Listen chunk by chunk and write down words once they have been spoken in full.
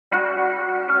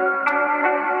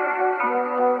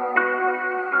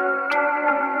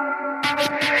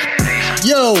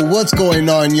Yo, what's going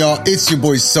on, y'all? It's your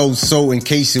boy So, in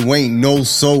case you ain't know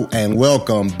so, and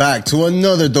welcome back to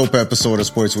another dope episode of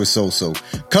Sports with So,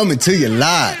 coming to you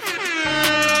live.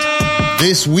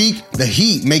 This week, the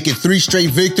Heat make it 3 straight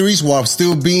victories while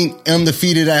still being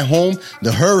undefeated at home.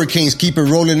 The Hurricanes keep it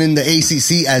rolling in the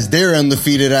ACC as they're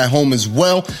undefeated at home as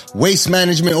well. Waste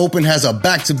Management Open has a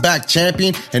back-to-back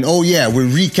champion. And oh yeah, we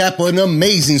recap an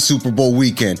amazing Super Bowl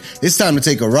weekend. It's time to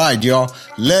take a ride, y'all.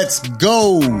 Let's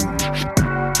go!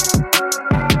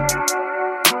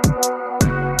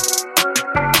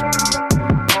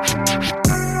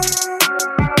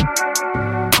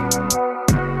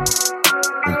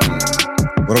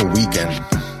 What a weekend.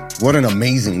 What an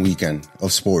amazing weekend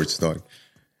of sports, dog.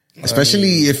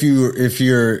 Especially if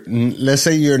you're, let's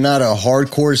say you're not a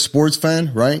hardcore sports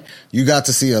fan, right? You got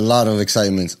to see a lot of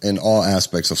excitement in all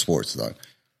aspects of sports, dog.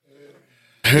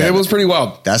 Yeah, it was pretty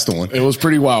wild. That's the one. It was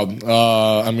pretty wild.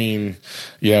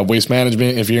 Waste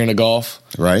management, if you're into golf.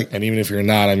 Right. And even if you're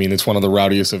not, I mean, it's one of the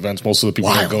rowdiest events. Most of the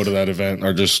people that go to that event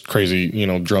are just crazy,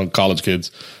 drunk college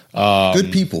kids.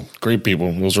 Good people. Great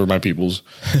people. Those are my peoples.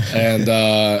 And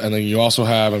then you also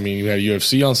have, you had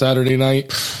UFC on Saturday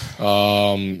night.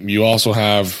 You also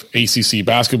have ACC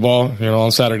basketball,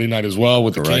 on Saturday night as well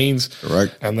with the Canes.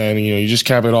 Correct. And then, you just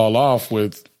cap it all off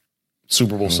with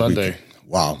Super Bowl Sunday.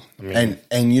 Wow.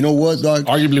 And you know what, dog?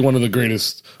 Arguably one of the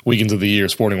greatest weekends of the year,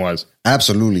 sporting-wise.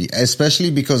 Absolutely.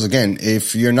 Especially because, again,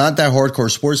 if you're not that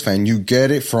hardcore sports fan, you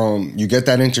get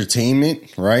that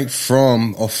entertainment, right,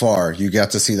 from afar. You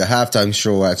got to see the halftime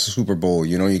show at Super Bowl.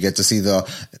 You get to see the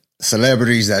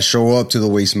celebrities that show up to the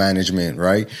Waste Management,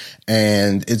 right?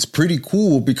 And it's pretty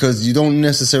cool because you don't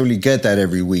necessarily get that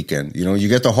every weekend. You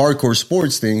get the hardcore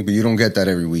sports thing, but you don't get that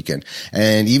every weekend.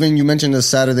 And even you mentioned the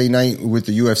Saturday night with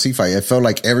the UFC fight. It felt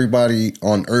like everybody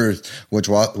on earth which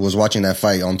was watching that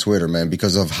fight on Twitter, man,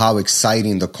 because of how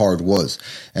exciting the card was.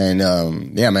 And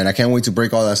I can't wait to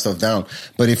break all that stuff down.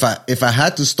 But if I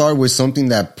had to start with something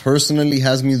that personally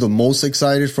has me the most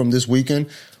excited from this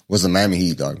weekend was the Miami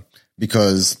Heat, dog.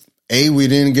 Because we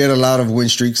didn't get a lot of win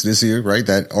streaks this year, right?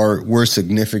 That were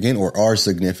significant or are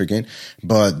significant.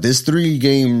 But this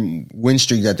 3-game win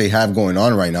streak that they have going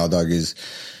on right now, dog, is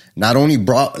not only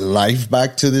brought life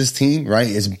back to this team, right?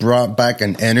 It's brought back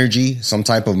an energy, some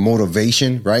type of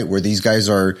motivation, right? Where these guys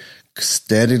are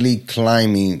steadily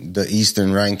climbing the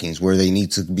Eastern rankings where they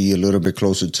need to be a little bit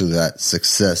closer to that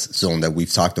success zone that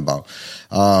we've talked about.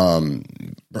 And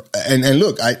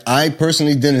look, I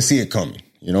personally didn't see it coming,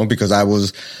 because I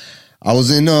was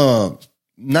in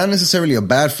not necessarily a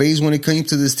bad phase when it came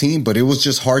to this team, but it was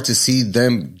just hard to see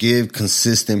them give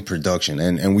consistent production.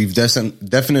 And we've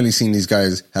definitely seen these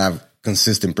guys have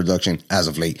consistent production as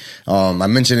of late. I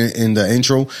mentioned it in the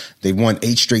intro. They've won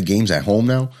 8 straight games at home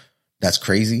now. That's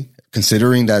crazy,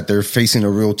 considering that they're facing a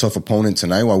real tough opponent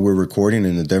tonight while we're recording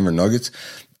in the Denver Nuggets.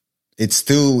 It's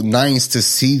still nice to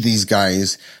see these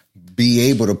guys be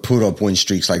able to put up win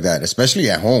streaks like that, especially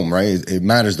at home, right? It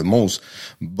matters the most.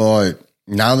 But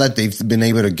now that they've been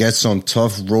able to get some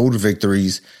tough road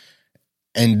victories,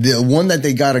 and the one that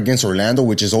they got against Orlando,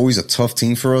 which is always a tough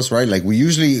team for us, right? Like, we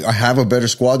usually have a better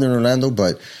squad than Orlando,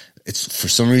 but for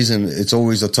some reason, it's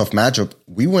always a tough matchup.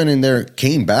 We went in there,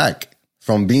 came back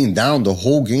from being down the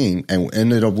whole game, and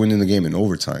ended up winning the game in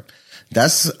overtime.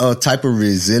 That's a type of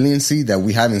resiliency that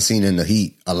we haven't seen in the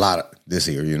Heat a lot this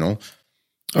year,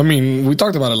 We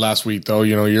talked about it last week, though.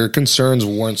 Your concerns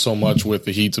weren't so much with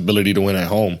the Heat's ability to win at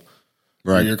home.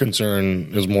 Right. Your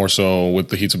concern is more so with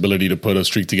the Heat's ability to put a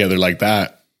streak together like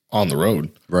that on the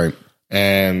road. Right.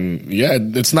 And, yeah,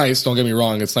 it's nice. Don't get me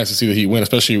wrong. It's nice to see the Heat win,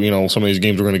 especially, some of these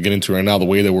games we're going to get into right now, the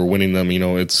way that we're winning them.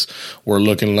 We're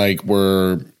looking like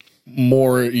we're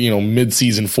more,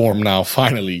 mid-season form now,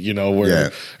 finally,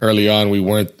 where early on we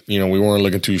weren't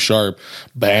looking too sharp.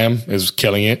 Bam is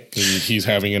killing it. He's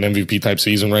having an MVP type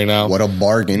season right now. What a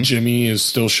bargain. Jimmy is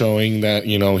still showing that,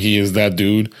 he is that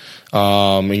dude.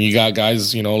 And you got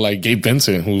guys, like Gabe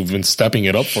Vincent, who've been stepping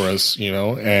it up for us,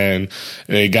 and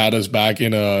they got us back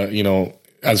in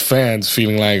as fans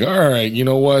feeling like, all right, you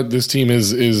know what? This team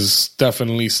is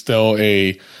definitely still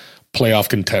a playoff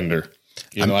contender.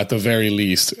 At the very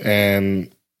least.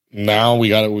 And now we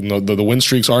got it. The win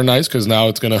streaks are nice because now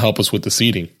it's going to help us with the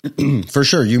seeding. For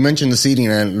sure. You mentioned the seeding,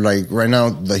 and like right now,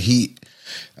 the Heat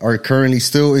are currently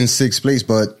still in 6th place,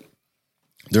 but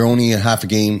they're only a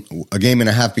game and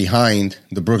a half behind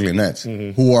the Brooklyn Nets,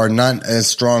 who are not as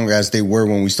strong as they were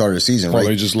when we started the season. Well, right?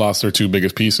 They just lost their 2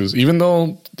 biggest pieces, even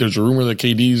though there's a rumor that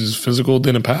KD's physical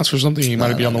didn't pass or something. He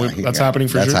might be on the way. That's happening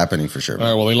for sure. That's happening for sure. All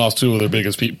right. Well, they lost two of their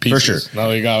biggest pieces. For sure. Now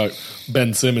they got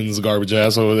Ben Simmons, garbage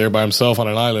ass, over there by himself on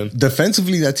an island.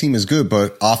 Defensively, that team is good,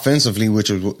 but offensively, which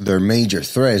is their major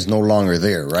threat, is no longer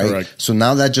there, right? Correct. So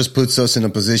now that just puts us in a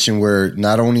position where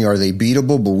not only are they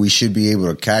beatable, but we should be able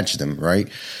to catch them, right?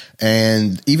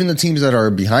 And even the teams that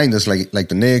are behind us, like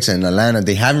the Knicks and Atlanta,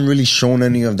 they haven't really shown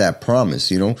any of that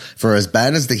promise, you know? For as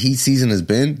bad as the Heat season has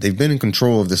been, they've been in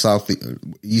control of the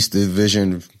Southeast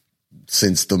Division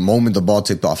since the moment the ball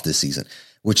tipped off this season,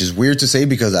 which is weird to say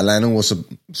because Atlanta was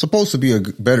supposed to be a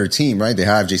better team, right? They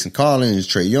have Jason Collins,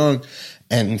 Trae Young,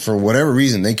 and for whatever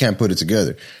reason, they can't put it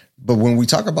together. But when we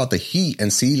talk about the Heat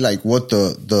and see like what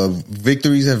the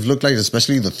victories have looked like,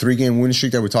 especially the 3-game winning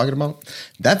streak that we're talking about,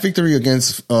 that victory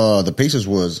against the Pacers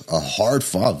was a hard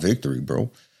fought victory, bro.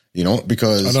 You know,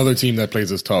 because another team that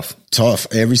plays is tough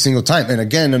every single time. And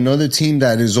again, another team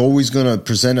that is always going to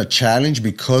present a challenge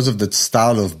because of the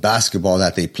style of basketball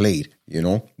that they played. You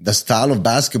know, the style of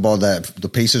basketball that the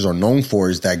Pacers are known for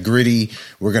is that gritty.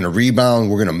 We're going to rebound.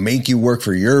 We're going to make you work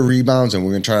for your rebounds, and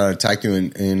we're going to try to attack you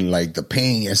in like the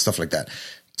paint and stuff like that.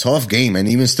 Tough game. And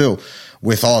even still,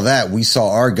 with all that, we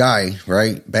saw our guy,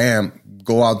 right, Bam,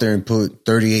 go out there and put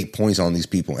 38 points on these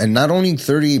people. And not only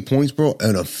 38 points, bro,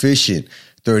 an efficient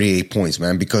 38 points,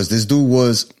 man, because this dude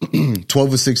was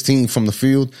 12 of 16 from the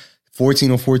field,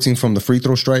 14 of 14 from the free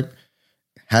throw stripe,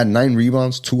 had 9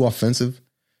 rebounds, 2 offensive.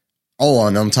 Oh,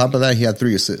 and on top of that, he had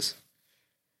 3 assists.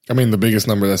 I mean, the biggest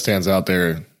number that stands out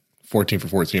there, 14 for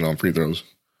 14 on free throws.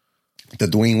 The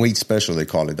Dwayne Wade special, they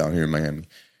call it down here in Miami,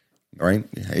 right?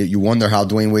 You wonder how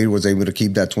Dwayne Wade was able to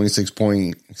keep that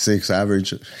 26.6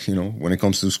 average, you know, when it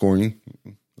comes to scoring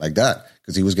like that,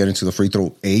 because he was getting to the free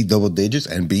throw, A, double digits,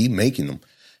 and B, making them.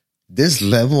 This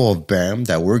level of Bam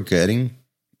that we're getting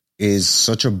is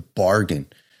such a bargain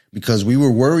because we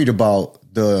were worried about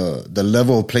the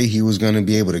level of play he was going to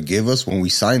be able to give us when we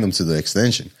signed him to the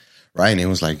extension, right? And it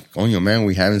was like, oh, yo, man,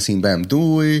 we haven't seen Bam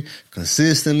do it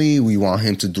consistently. We want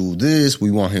him to do this.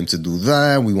 We want him to do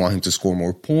that. We want him to score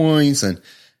more points. And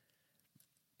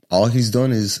all he's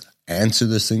done is answer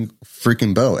the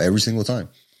freaking bell every single time.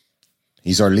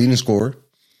 He's our leading scorer,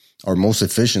 our most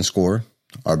efficient scorer,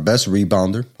 our best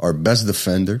rebounder, our best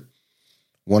defender,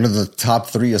 one of the top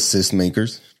 3 assist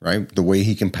makers, right? The way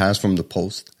he can pass from the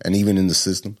post and even in the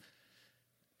system.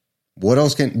 What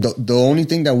else can the only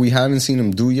thing that we haven't seen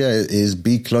him do yet is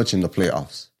be clutch in the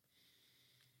playoffs.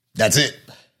 That's it.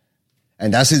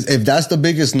 And that's if that's the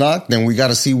biggest knock, then we got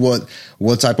to see what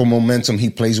type of momentum he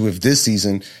plays with this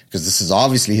season, because this is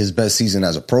obviously his best season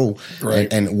as a pro,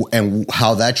 right? And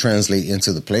how that translates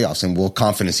into the playoffs and what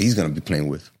confidence he's going to be playing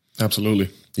with. Absolutely.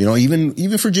 You know,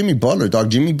 even for Jimmy Butler, dog.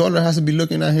 Jimmy Butler has to be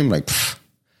looking at him like,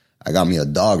 I got me a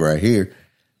dog right here.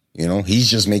 You know, he's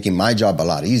just making my job a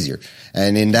lot easier.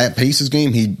 And in that Pacers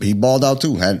game, he balled out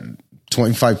too. Had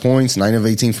 25 points, 9 of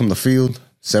 18 from the field,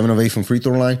 7 of 8 from free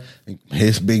throw line.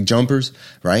 His big jumpers,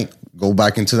 right? Go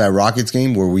back into that Rockets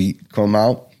game where we come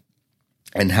out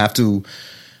and have to,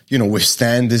 you know,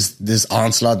 withstand this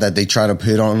onslaught that they try to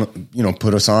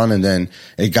put us on. And then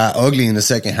it got ugly in the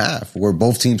second half where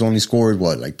both teams only scored,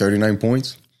 39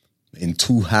 points in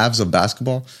 2 halves of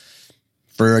basketball.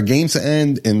 For a game to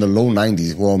end in the low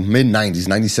 90s, well, mid 90s,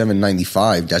 97,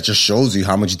 95, that just shows you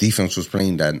how much defense was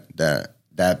playing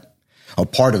that a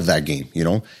part of that game, you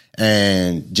know?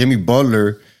 And Jimmy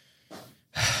Butler.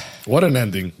 What an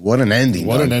ending. What an ending.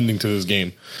 What an ending to this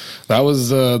game. That was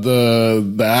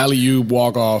the alley-oop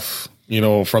walk-off, you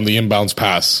know, from the inbounds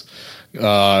pass.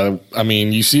 I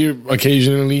mean, you see it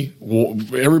occasionally.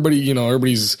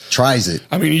 Everybody's tries it.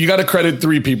 I mean, you got to credit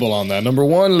 3 people on that. Number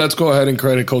 1, let's go ahead and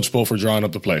credit Coach Spo for drawing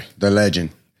up the play. The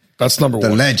legend. That's number 1.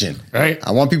 The legend. Right?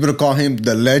 I want people to call him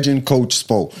the legend Coach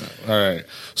Spo. All right.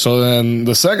 So then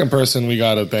the second person we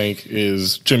got to thank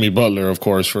is Jimmy Butler, of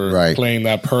course, for playing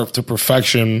that to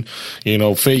perfection, you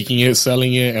know, faking it,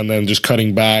 selling it, and then just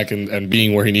cutting back and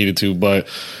being where he needed to. But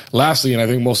lastly, and I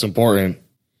think most important,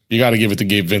 you got to give it to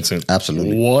Gabe Vincent.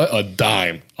 Absolutely. What a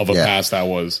dime of a pass that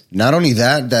was. Not only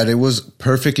that it was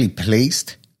perfectly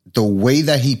placed, the way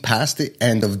that he passed it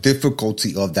and the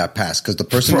difficulty of that pass. Because the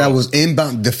person that was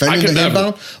inbound, defending the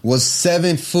inbound, was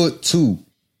 7'2".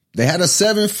 They had a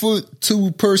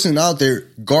 7'2" person out there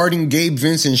guarding Gabe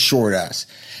Vincent's short ass.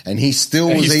 And he still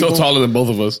was he's still taller than both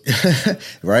of us.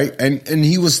 Right? And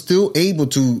he was still able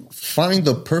to find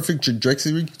the perfect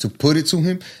trajectory to put it to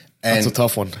him That's a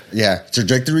tough one. Yeah,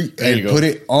 trajectory, and put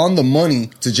it on the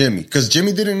money to Jimmy, because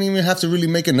Jimmy didn't even have to really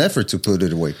make an effort to put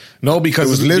it away. No, because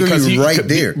it was literally right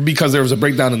there. Because there was a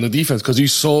breakdown in the defense. Because he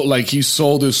sold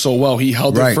it so well. He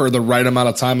held it for the right amount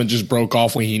of time and just broke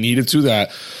off when he needed to.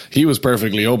 That he was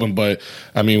perfectly open. But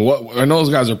I mean, I know those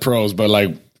guys are pros, but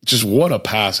like, just what a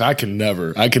pass. I can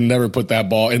never put that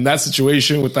ball in that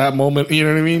situation with that moment. You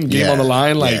know what I mean? Game on the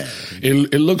line. Like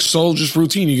it looks so just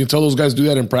routine. You can tell those guys do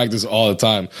that in practice all the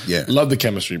time. Yeah. Love the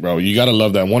chemistry, bro. You got to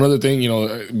love that. One other thing,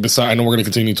 besides, I know we're going to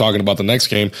continue talking about the next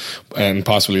game and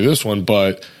possibly this one,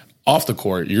 but off the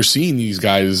court, you're seeing these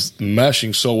guys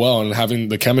meshing so well and having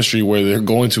the chemistry where they're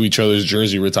going to each other's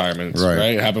jersey retirements.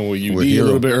 Right? It happened with UD a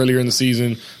little bit earlier in the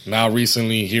season. Now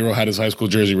recently, Hero had his high school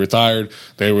jersey retired.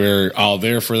 They were all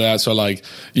there for that. So like,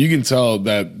 you can tell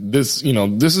that this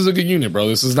is a good unit, bro.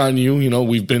 This is not new.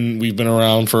 We've been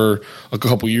around for a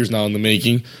couple years now in the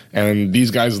making, and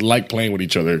these guys like playing with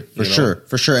each other. For sure.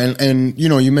 And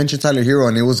you mentioned Tyler Hero,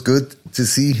 and it was good to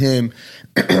see him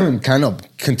kind of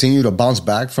continue to bounce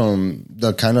back from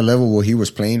the kind of level where he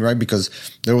was playing, right? Because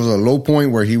there was a low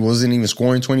point where he wasn't even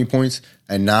scoring 20 points.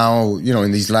 And now,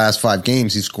 in these last 5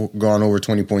 games, he's gone over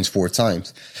 20 points 4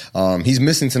 times. He's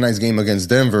missing tonight's game against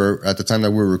Denver at the time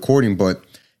that we're recording, but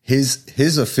his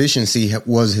efficiency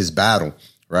was his battle,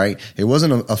 right? It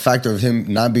wasn't a factor of him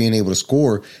not being able to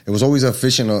score. It was always a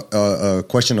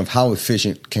question of how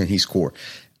efficient can he score.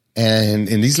 And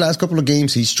in these last couple of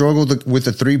games, he struggled with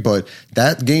the 3, but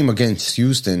that game against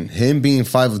Houston, him being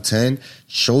 5 of 10,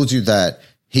 shows you that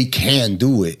he can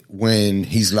do it when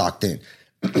he's locked in.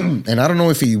 And I don't know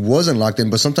if he wasn't locked in,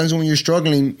 but sometimes when you're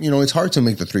struggling, it's hard to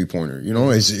make the 3-pointer.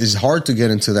 It's hard to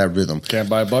get into that rhythm. Can't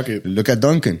buy a bucket. Look at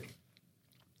Duncan.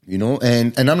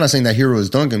 And I'm not saying that Hero is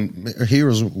Duncan.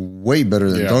 Hero's way better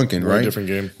than Duncan, right?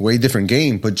 Way different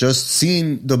game. But just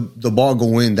seeing the ball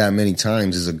go in that many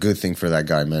times is a good thing for that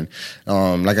guy, man.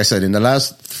 Like I said, in the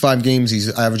last 5 games,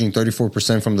 he's averaging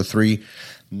 34% from the 3.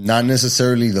 Not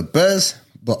necessarily the best,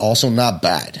 but also not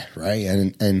bad,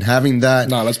 right? And having that.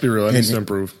 No, let's be real. It needs to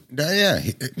improve. Yeah.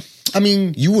 I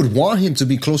mean, you would want him to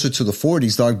be closer to the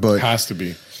 40s, dog, but. Has to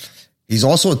be. He's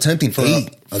also attempting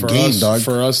 8 a game, dog.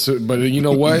 For us, but you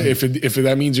know what? if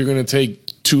that means you're going to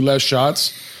take 2 less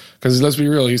shots, because let's be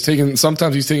real,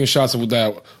 sometimes he's taking shots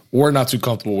that we're not too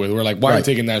comfortable with. We're like, why are you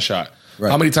taking that shot? Right.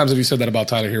 How many times have you said that about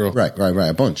Tyler Hero? Right.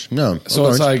 A bunch. No. So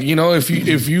it's like,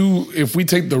 if we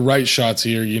take the right shots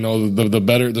here,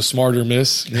 the smarter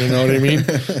miss. You know what I mean?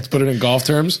 Let's put it in golf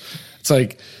terms. It's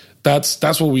like that's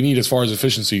what we need as far as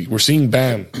efficiency. We're seeing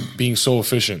Bam being so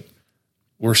efficient.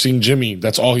 We're seeing Jimmy.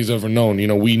 That's all he's ever known.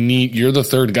 You're the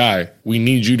third guy. We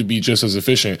need you to be just as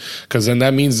efficient, because then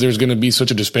that means there's going to be such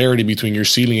a disparity between your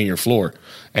ceiling and your floor.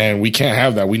 And we can't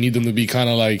have that. We need them to be kind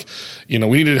of like, we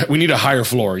need a higher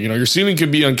floor. Your ceiling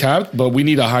could be uncapped, but we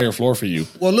need a higher floor for you.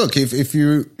 Well, look, if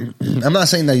you, I'm not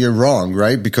saying that you're wrong,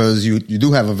 right? Because you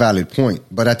do have a valid point.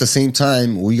 But at the same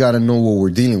time, we got to know what we're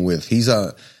dealing with.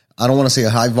 I don't want to say a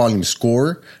high volume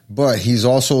scorer, but he's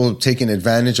also taking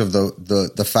advantage of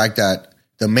the fact that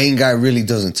the main guy really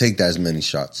doesn't take that as many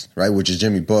shots, right? Which is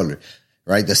Jimmy Butler,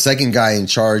 right? The second guy in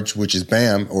charge, which is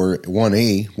Bam, or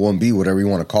 1A, 1B, whatever you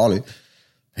want to call it.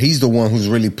 He's the one who's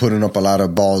really putting up a lot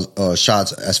of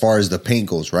shots as far as the paint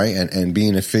goes, right? And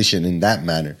being efficient in that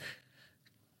manner.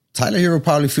 Tyler Hero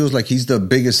probably feels like he's the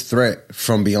biggest threat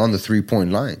from beyond the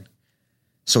 3-point line.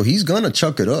 So he's going to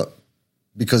chuck it up,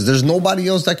 because there's nobody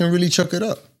else that can really chuck it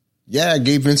up. Yeah,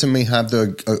 Gabe Vincent may have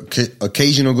the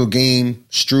occasional good game,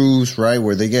 Strus, right,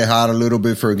 where they get hot a little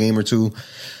bit for a game or 2,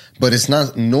 but it's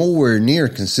not nowhere near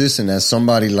consistent as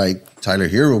somebody like Tyler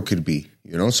Hero could be,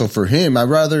 So for him, I'd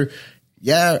rather,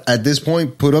 at this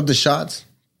point, put up the shots,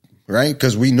 right,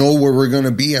 because we know where we're going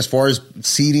to be as far as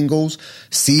seeding goes.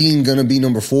 Ceiling going to be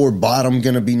number 4, bottom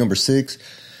going to be number 6,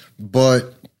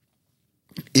 but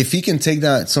if he can take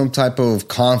that some type of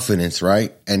confidence,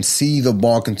 right, and see the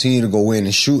ball continue to go in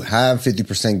and have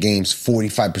 50% games,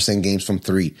 45% games from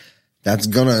 3, that's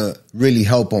going to really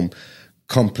help him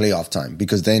come playoff time,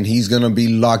 because then he's going to be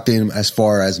locked in as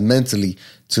far as mentally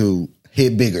to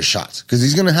hit bigger shots, because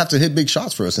he's going to have to hit big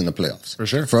shots for us in the playoffs. For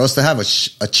sure. For us to have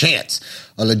a chance,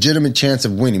 a legitimate chance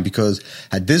of winning, because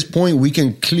at this point we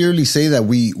can clearly say that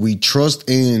we trust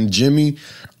in Jimmy,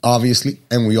 obviously,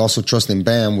 and we also trust in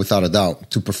Bam without a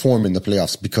doubt to perform in the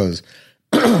playoffs, because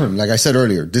like I said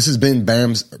earlier, this has been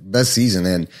Bam's best season,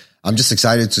 and I'm just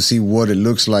excited to see what it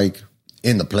looks like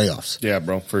in the playoffs. Yeah,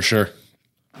 bro, for sure.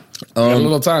 We got a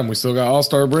little time. We still got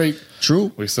All-Star break.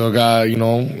 True. We still got,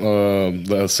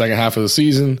 the second half of the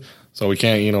season, so we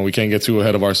can't get too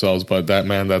ahead of ourselves, but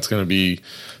that's going to be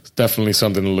definitely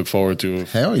something to look forward to.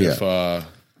 Hell yeah.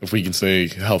 if we can stay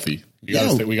healthy. We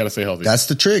got to stay healthy. That's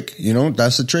the trick.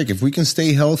 That's the trick. If we can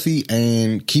stay healthy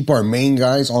and keep our main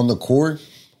guys on the court,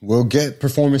 we'll get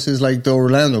performances like the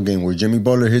Orlando game where Jimmy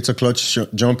Butler hits a clutch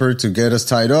jumper to get us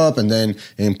tied up, and then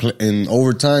in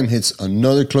overtime hits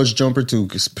another clutch jumper to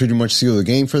pretty much seal the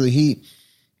game for the Heat.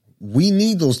 We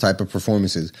need those type of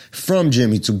performances from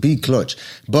Jimmy to be clutch.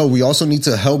 But we also need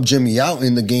to help Jimmy out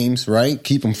in the games, right?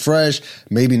 Keep him fresh.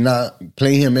 Maybe not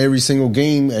play him every single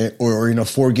game or in a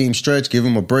 4-game stretch. Give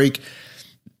him a break.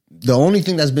 The only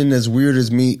thing that's been as weird as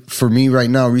for me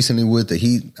right now recently with the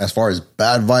Heat, as far as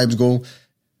bad vibes go,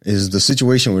 is the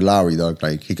situation with Lowry, dog.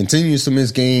 Like, he continues to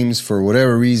miss games for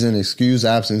whatever reason, excuse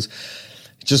absence.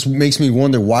 It just makes me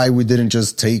wonder why we didn't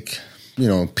just take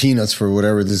peanuts for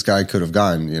whatever this guy could have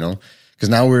gotten, because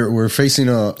now we're facing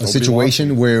a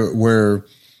situation where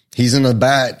he's in a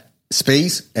bad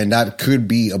space, and that could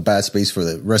be a bad space for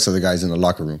the rest of the guys in the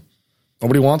locker room.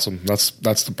 Nobody wants him. That's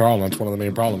the problem. That's one of the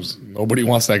main problems. Nobody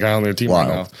wants that guy on their team right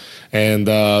now. And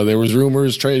there was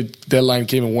rumors, trade deadline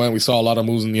came and went. We saw a lot of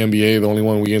moves in the NBA. The only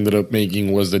one we ended up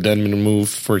making was the Denman move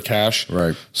for cash.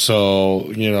 Right.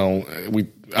 So,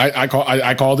 I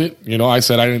called it. I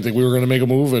said I didn't think we were going to make a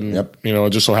move, and it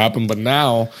just so happened. But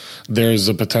now there's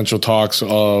the potential talks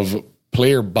of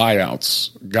player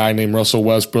buyouts. A guy named Russell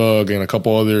Westbrook and a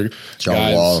couple other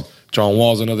guys. John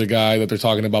Wall's another guy that they're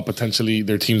talking about potentially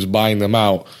their teams buying them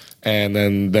out and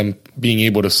then them being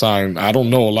able to sign. I don't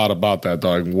know a lot about that,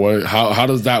 dog. How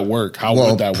does that work? How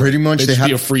would that work? Pretty much they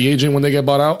be a free agent when they get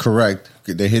bought out? Correct.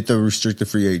 They hit the restricted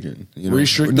free agent.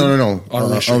 Restricted? No.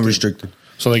 Unrestricted.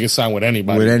 So they can sign with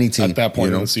anybody. With any team. At that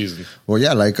point in the season. Well,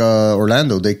 yeah, like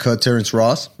Orlando, they cut Terrence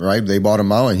Ross, right? They bought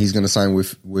him out, and he's going to sign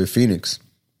with Phoenix.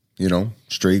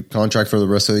 Straight contract for the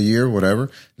rest of the year, whatever,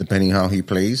 depending how he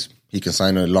plays. He can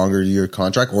sign a longer year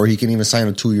contract, or he can even sign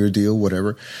a 2-year deal,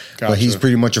 whatever. Gotcha. But he's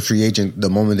pretty much a free agent the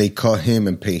moment they cut him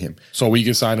and pay him. So we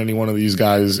can sign any one of these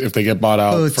guys if they get bought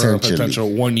out for a potential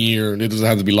 1 year. It doesn't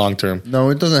have to be long term. No,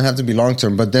 it doesn't have to be long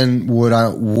term. But then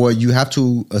what you have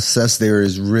to assess there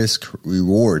is risk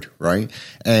reward, right?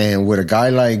 And with a guy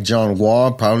like John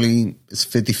Wall, probably it's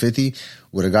 50-50.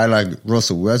 With a guy like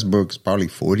Russell Westbrook, it's probably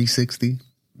 40-60.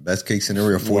 Best case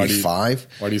scenario, 45.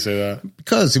 Why do you say that?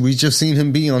 Because we just seen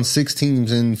him be on 6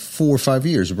 teams in 4 or 5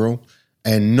 years, bro.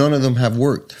 And none of them have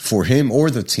worked for him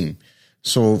or the team.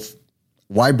 So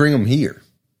why bring him here?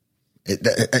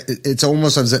 It's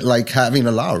almost as like having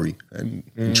a Lowry and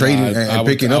trading and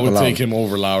picking up a Lowry. I would take him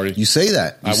over Lowry. You say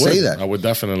that. I would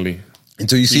definitely.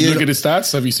 Until you see it. Look at his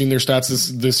stats. Have you seen their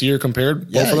stats this year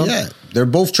compared? Both of them? Yeah. They're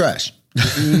both trash.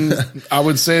 I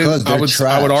would say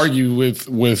I would argue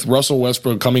with Russell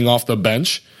Westbrook coming off the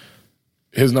bench,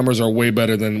 his numbers are way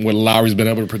better than what Lowry's been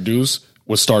able to produce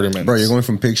with starter minutes. Bro, you're going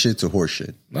from pig shit to horse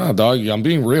shit. Nah, dog, I'm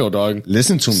being real, dog.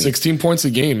 Listen to me. 16 points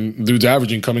a game, dude's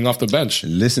averaging coming off the bench.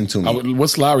 Listen to me.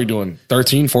 What's Lowry doing?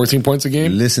 13, 14 points a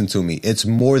game? Listen to me. It's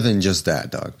more than just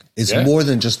that, dog. It's more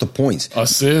than just the points.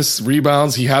 Assists,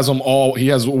 rebounds, he has them all. He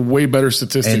has way better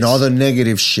statistics. And all the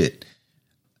negative shit.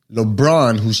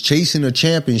 LeBron, who's chasing a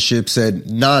championship, said,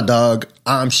 nah, dog,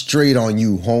 I'm straight on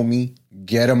you, homie.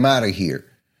 Get him out of here.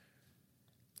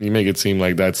 You make it seem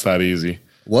like that's that easy.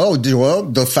 Well,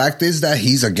 the fact is that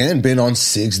he's, again, been on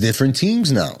 6 different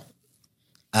teams now.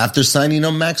 After signing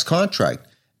a max contract.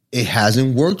 It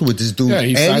hasn't worked with this dude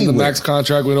he signed the max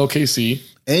contract with OKC.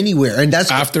 Anywhere. And that's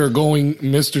after going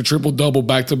Mr. Triple-Double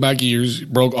back-to-back years,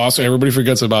 broke Oscar. Everybody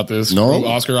forgets about this. No. Broke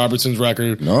Oscar Robertson's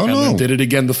record. Then did it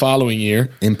again the following year.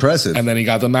 Impressive. And then he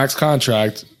got the max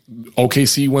contract.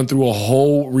 OKC went through a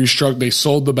whole restructure. They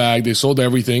sold the bag. They sold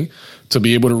everything to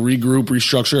be able to regroup,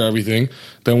 restructure everything.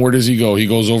 Then where does he go? He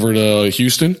goes over to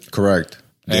Houston. Correct.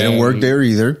 Didn't work there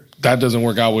either. That doesn't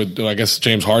work out with, I guess,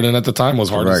 James Harden at the time. Was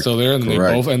Harden still there? And they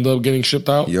both end up getting shipped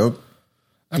out? Yep.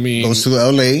 I mean, goes to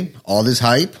LA, all this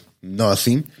hype,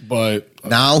 nothing. But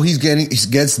now he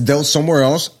gets dealt somewhere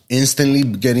else, instantly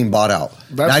getting bought out.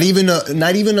 Not even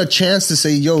a chance to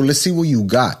say, yo, let's see what you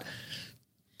got.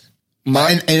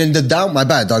 And the doubt, my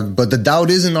bad, dog, but the doubt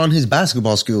isn't on his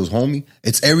basketball skills, homie.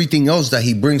 It's everything else that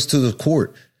he brings to the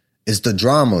court. It's the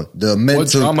drama, the mental.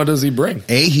 What drama does he bring?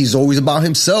 He's always about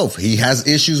himself. He has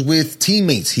issues with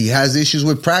teammates. He has issues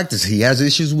with practice. He has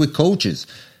issues with coaches.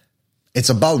 It's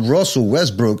about Russell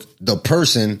Westbrook, the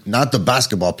person, not the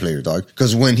basketball player, dog.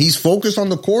 Because when he's focused on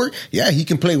the court, yeah, he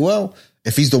can play well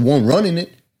if he's the one running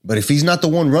it. But if he's not the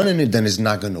one running it, then it's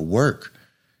not going to work.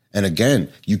 And again,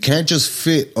 you can't just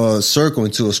fit a circle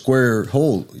into a square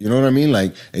hole. You know what I mean?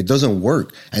 Like, it doesn't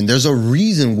work. And there's a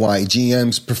reason why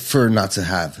GMs prefer not to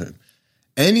have him.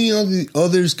 Any of the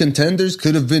others contenders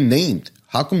could have been named.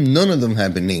 How come none of them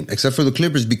have been named? Except for the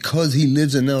Clippers, because he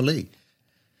lives in LA.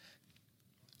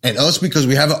 And us because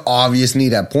we have an obvious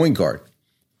need at point guard.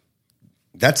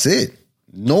 That's it.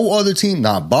 No other team,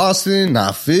 not Boston,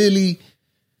 not Philly,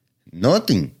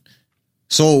 nothing.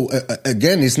 So,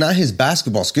 again, it's not his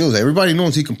basketball skills. Everybody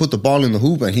knows he can put the ball in the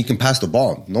hoop and he can pass the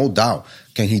ball, no doubt.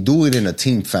 Can he do it in a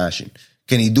team fashion?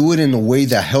 Can he do it in a way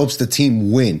that helps the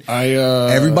team win?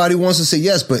 Everybody wants to say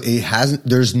yes, but it hasn't.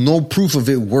 There's no proof of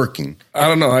it working. I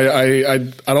don't know.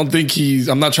 I don't think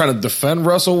I'm not trying to defend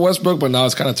Russell Westbrook, but now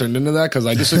it's kind of turned into that because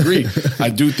I disagree. I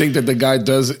do think that the guy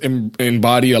does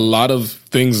embody a lot of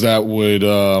things that would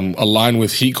align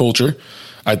with Heat culture.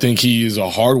 I think he is a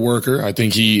hard worker. I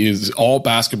think he is all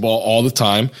basketball all the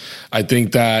time. I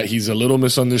think that he's a little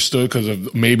misunderstood because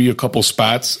of maybe a couple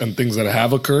spats and things that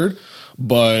have occurred.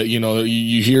 But, you know,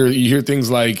 you hear things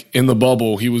like in the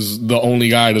bubble, he was the only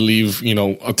guy to leave, you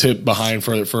know, a tip behind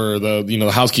for the, you know,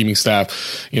 the housekeeping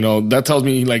staff. You know, that tells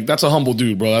me like that's a humble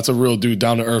dude, bro. That's a real dude,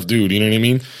 down to earth dude. You know what I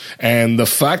mean? And the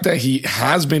fact that he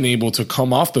has been able to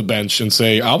come off the bench and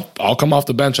say, I'll come off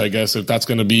the bench, I guess, if that's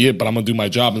going to be it, but I'm going to do my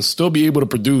job and still be able to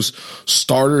produce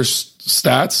starter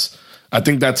stats. I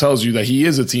think that tells you that he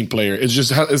is a team player. It's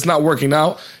just, it's not working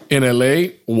out in LA.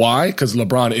 Why? Because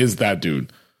LeBron is that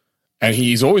dude. And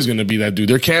he's always going to be that dude.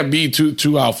 There can't be two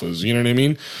alphas. You know what I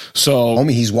mean? So,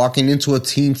 homie, he's walking into a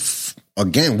team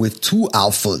again with two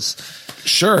alphas.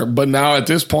 Sure, but now at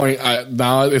this point,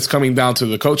 now it's coming down to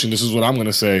the coaching. This is what I'm going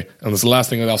to say, and this is the last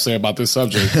thing that I'll say about this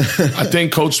subject. I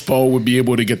think Coach Spo would be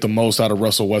able to get the most out of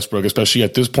Russell Westbrook, especially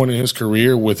at this point in his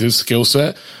career with his skill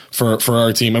set for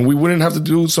our team. And we wouldn't have to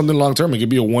do something long term. It could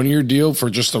be a 1-year deal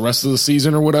for just the rest of the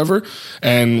season or whatever.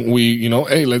 And we, you know,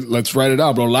 hey, let's write it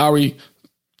out, bro. Lowry,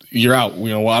 you're out. You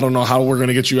know, well, I don't know how we're going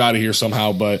to get you out of here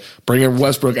somehow, but bring in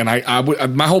Westbrook. And I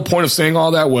would, my whole point of saying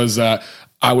all that was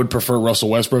I would prefer Russell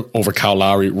Westbrook over Kyle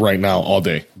Lowry right now all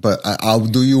day. But I'll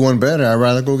do you one better. I'd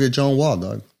rather go get John Wall,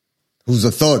 dog, who's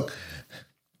a thug.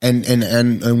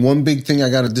 And one big thing I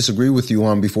got to disagree with you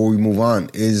on before we move on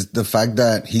is the fact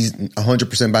that he's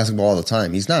 100% basketball all the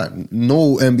time. He's not.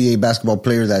 No NBA basketball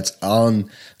player that's on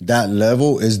that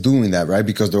level is doing that, right?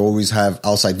 Because they always have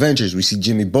outside ventures. We see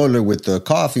Jimmy Butler with the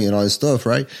coffee and all this stuff,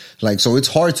 right? Like, so it's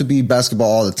hard to be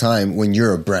basketball all the time when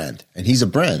you're a brand. And he's a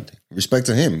brand. Respect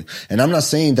to him. And I'm not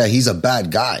saying that he's a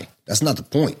bad guy. That's not the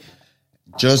point.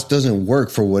 Just doesn't work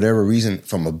for whatever reason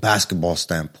from a basketball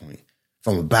standpoint.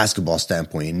 From a basketball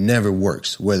standpoint, it never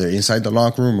works, whether inside the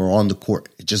locker room or on the court.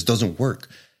 It just doesn't work.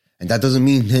 And that doesn't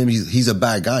mean he's a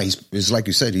bad guy. It's like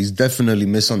you said, he's definitely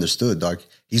misunderstood, dog.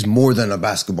 He's more than a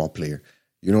basketball player.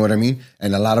 You know what I mean?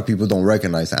 And a lot of people don't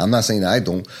recognize that. I'm not saying that I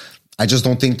don't. I just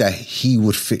don't think that he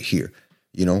would fit here.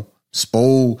 You know,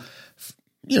 Spo,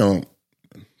 you know,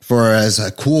 for as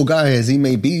a cool guy as he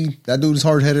may be, that dude is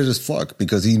hard-headed as fuck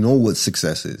because he knows what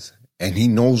success is. And he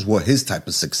knows what his type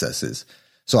of success is.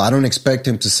 So I don't expect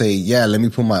him to say, yeah, let me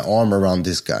put my arm around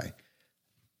this guy.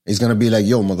 He's going to be like,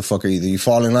 yo, motherfucker, either you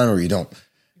fall in line or you don't.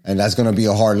 And that's going to be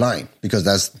a hard line because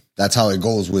that's how it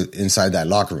goes with inside that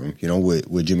locker room, you know,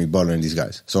 with Jimmy Butler and these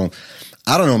guys. So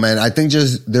I don't know, man. I think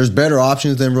just there's better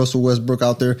options than Russell Westbrook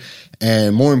out there.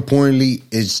 And more importantly,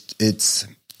 it's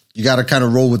you got to kind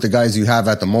of roll with the guys you have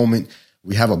at the moment.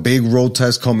 We have a big road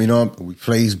test coming up. We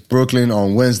play Brooklyn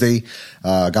on Wednesday.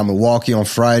 Got Milwaukee on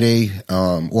Friday.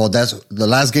 Well, that's the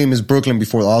last game is Brooklyn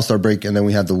before the All-Star break, and then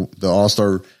we have the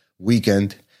All-Star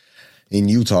weekend in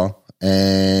Utah.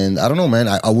 And I don't know, man.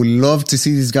 I would love to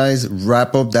see these guys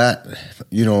wrap up that,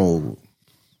 you know,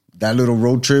 that little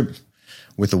road trip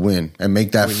with a win and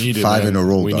make that 5 in a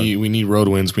row. We need road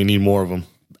wins. We need more of them.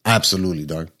 Absolutely,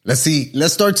 dog. Let's see.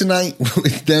 Let's start tonight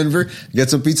with Denver. Get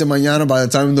some pizza mañana by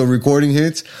the time the recording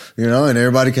hits, you know, and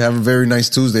everybody can have a very nice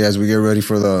Tuesday as we get ready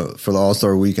for the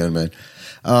All-Star weekend, man.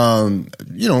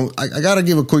 You know, I gotta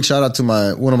give a quick shout out to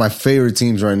one of my favorite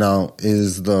teams right now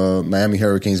is the Miami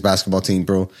Hurricanes basketball team,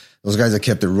 bro. Those guys that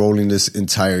kept it rolling this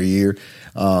entire year.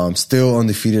 Still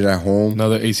undefeated at home.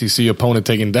 Another ACC opponent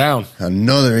taken down.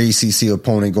 Another ACC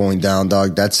opponent going down,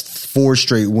 dog. That's 4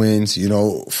 straight wins, you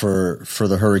know, for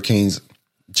the Hurricanes.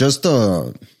 Just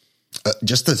so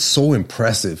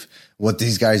impressive what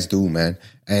these guys do, man,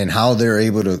 and how they're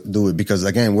able to do it. Because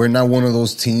again, we're not one of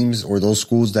those teams or those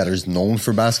schools that is known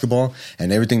for basketball,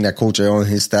 and everything that Coach Al and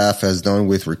his staff has done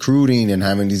with recruiting and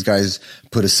having these guys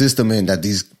put a system in that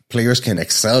these players can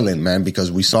excel in, man,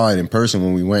 because we saw it in person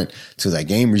when we went to that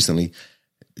game recently.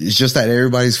 It's just that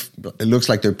it looks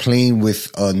like they're playing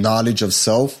with a knowledge of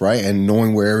self, right? And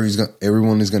knowing where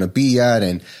everyone is going to be at,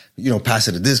 and, you know, pass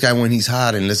it to this guy when he's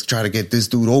hot, and let's try to get this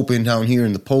dude open down here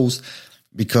in the post.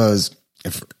 Because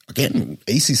if again,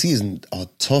 ACC is a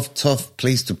tough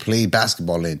place to play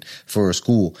basketball in for a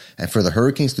school. And for the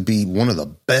Hurricanes to be one of the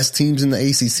best teams in the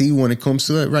ACC when it comes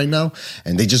to it right now,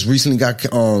 and they just recently got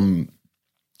updated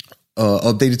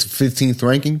to 15th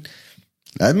ranking,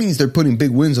 that means they're putting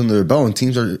big wins under their belt,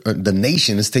 and the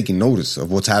nation is taking notice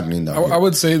of what's happening down here. I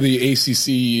would say the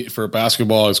ACC for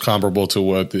basketball is comparable to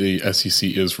what the SEC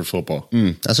is for football.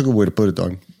 That's a good way to put it,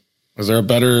 dog. Is there a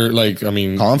better,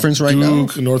 conference right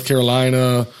Duke, now? North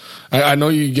Carolina. I know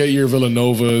you get your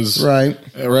Villanovas, right?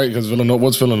 Because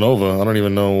what's Villanova? I don't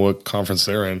even know what conference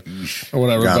they're in or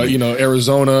whatever. But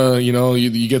Arizona,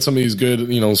 you get some of these good,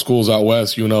 schools out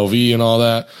west, UNLV and all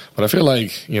that. But I feel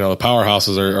like the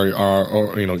powerhouses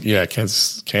are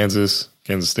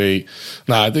Kansas State.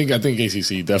 Nah, I think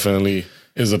ACC definitely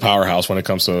is a powerhouse when it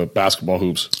comes to basketball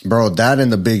hoops. Bro, that in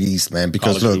the Big East, man.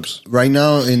 Because College hoops. Right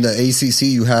now in the ACC,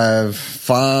 you have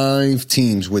 5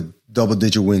 teams with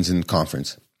double-digit wins in the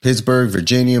conference. Pittsburgh,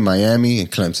 Virginia, Miami,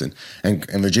 and Clemson. And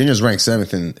Virginia's ranked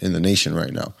 7th in the nation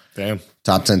right now. Damn.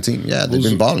 Top 10 team. Yeah, they've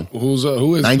been balling. Who is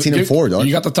 19-4, dog.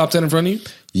 You got the top 10 in front of you?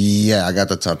 Yeah, I got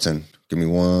the top 10. Give me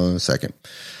 1 second.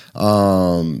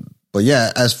 But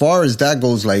yeah, as far as that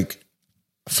goes,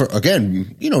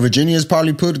 Virginia's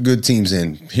probably put good teams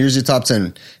in. Here's your top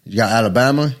 10. You got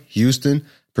Alabama, Houston,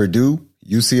 Purdue,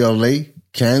 UCLA,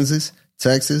 Kansas,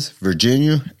 Texas,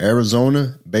 Virginia,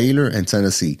 Arizona, Baylor, and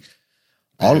Tennessee.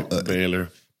 Baylor.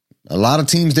 A lot of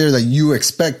teams there that you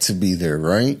expect to be there,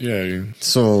 right? Yeah.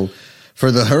 So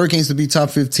for the Hurricanes to be top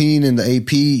 15 in the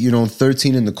AP,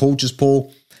 13 in the coaches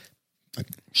poll,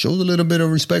 shows a little bit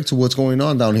of respect to what's going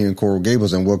on down here in Coral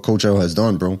Gables and what Coach L has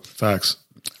done, bro. Facts.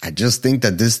 I just think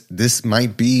that this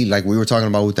might be, like we were talking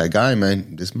about with that guy,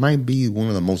 man, this might be one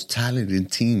of the most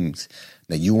talented teams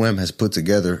that UM has put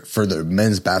together for their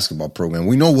men's basketball program.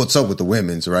 We know what's up with the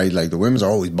women's, right? Like the women's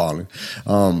are always balling.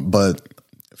 But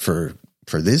for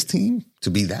this team to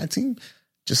be that team,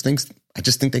 I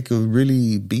just think they could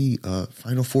really be a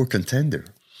Final Four contender.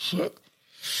 Put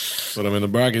them in the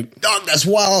bracket. Dog, that's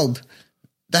wild.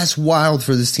 That's wild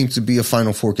for this team to be a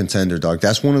Final Four contender, dog.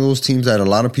 That's one of those teams that a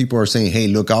lot of people are saying, hey,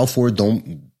 look out for it.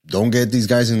 Don't get these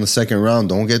guys in the second round.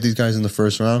 Don't get these guys in the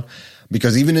first round.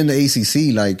 Because even in the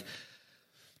ACC,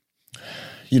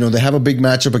 they have a big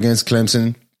matchup against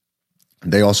Clemson.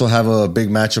 They also have a big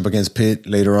matchup against Pitt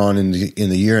later on in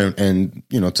the year. And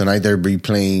tonight they'll be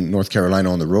playing North Carolina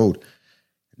on the road.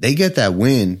 They get that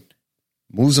win,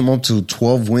 moves them up to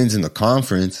 12 wins in the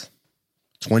conference,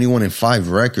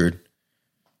 21-5 record.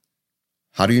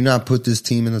 How do you not put this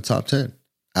team in the top 10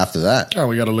 after that? Oh,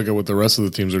 we got to look at what the rest of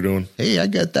the teams are doing. Hey, I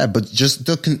get that, but just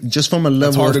from a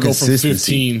level of consistency. It's hard to go from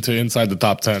 15 to inside the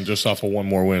top 10 just off of one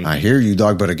more win. I hear you,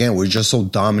 dog, but again, we're just so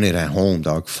dominant at home,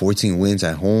 dog. 14 wins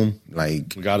at home. We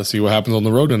got to see what happens on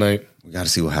the road tonight. We got to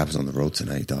see what happens on the road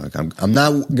tonight, dog. I'm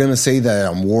not going to say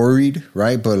that I'm worried,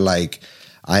 right? But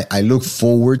I look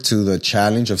forward to the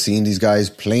challenge of seeing these guys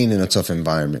playing in a tough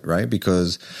environment, right?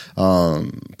 Because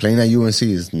playing at UNC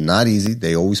is not easy.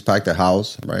 They always pack the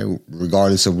house, right?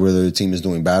 Regardless of whether the team is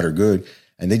doing bad or good.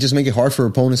 And they just make it hard for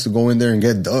opponents to go in there and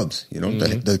get dubs.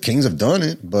 The Kings have done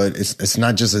it, but it's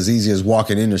not just as easy as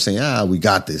walking in there saying, we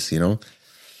got this,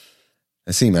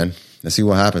 Let's see, man. Let's see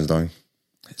what happens, dog.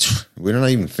 We're not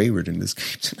even favored in this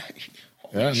game tonight.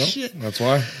 Yeah, no, shit. That's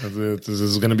why. This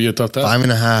is going to be a tough test.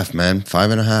 5.5, man.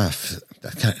 5.5.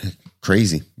 That's kind of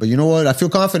crazy. But you know what? I feel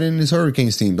confident in this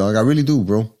Hurricanes team, dog. I really do,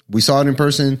 bro. We saw it in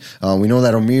person. We know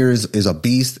that Amir is a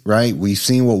beast, right? We've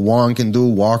seen what Juan can do,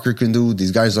 Walker can do.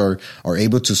 These guys are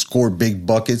able to score big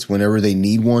buckets whenever they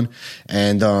need one.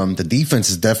 And the defense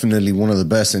is definitely one of the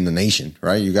best in the nation,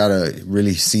 right? You got to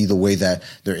really see the way that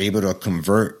they're able to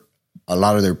convert a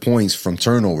lot of their points from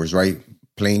turnovers, right?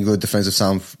 Playing good defensive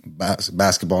sound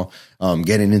basketball,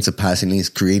 getting into passing lanes,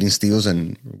 creating steals,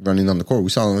 and running on the court.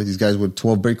 We saw these guys with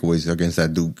 12 breakaways against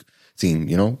that Duke team.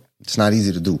 It's not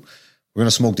easy to do. We're going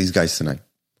to smoke these guys tonight.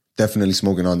 Definitely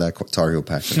smoking on that Tar Heel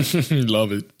pack tonight.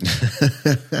 Love it.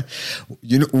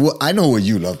 I know what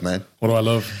you love, man. What do I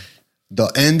love? The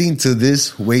ending to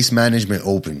this Waste Management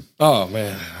Open. Oh,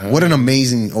 man. What an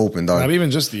amazing Open, dog. Not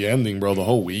even just the ending, bro. The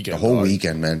whole weekend. The whole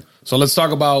weekend, man. So let's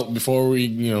talk about, before we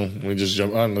just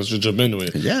jump on, let's just jump into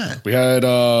it. Yeah. We had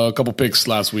a couple picks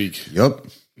last week. Yup.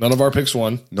 None of our picks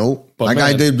won. Nope. My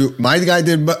guy did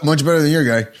much better than your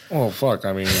guy. Oh, fuck.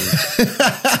 I mean,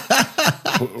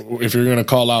 if you're going to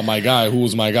call out my guy, who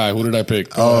was my guy? Who did I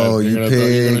pick? You're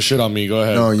going to shit on me. Go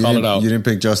ahead. No, call it out. You didn't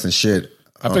pick Justin shit.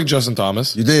 I picked Justin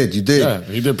Thomas. You did. Yeah,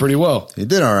 he did pretty well. He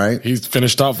did all right. He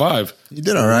finished top 5. He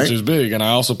did all right. Which is big. And I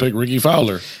also picked Ricky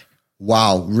Fowler.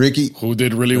 Wow, Ricky, who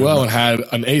did really well and had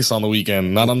an ace on the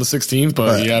weekend. Not on the 16th,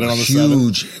 but he had it on the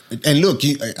 7th. And look,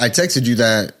 I texted you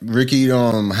that Ricky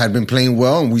had been playing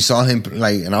well, and we saw him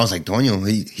and I was like, Tonio,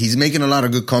 he's making a lot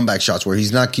of good comeback shots where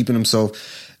he's not digging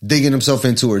himself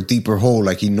into a deeper hole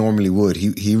like he normally would.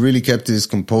 He really kept his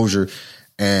composure,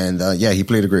 and he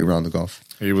played a great round of golf.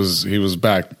 He was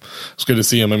back. It's good to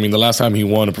see him. I mean, the last time he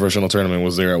won a professional tournament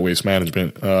was there at Waste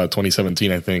Management,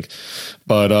 2017, I think.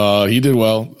 But he did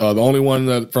well. The only one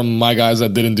that from my guys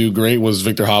that didn't do great was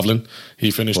Victor Hovland.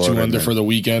 He finished 2 under for the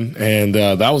weekend, and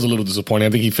that was a little disappointing. I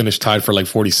think he finished tied for like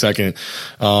 42nd.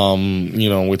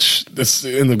 Which this,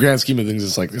 in the grand scheme of things,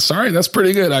 it's like, sorry, that's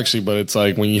pretty good actually. But it's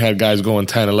like when you had guys going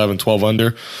 10, 11, 12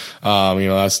 under,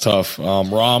 that's tough.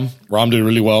 Rom did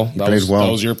really well. That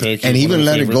was your pick. And he even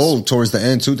let it go towards the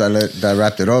end too. That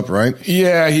wrapped it up, right?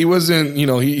 Yeah, he wasn't.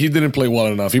 He didn't play well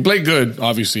enough. He played good.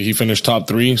 Obviously, he finished top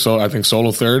 3, so I think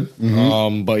solo third.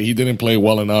 Mm-hmm. But he didn't play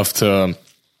well enough to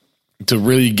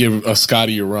really give a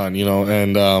Scotty a run,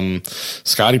 and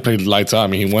Scotty played lights out. I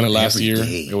mean, he won it last year.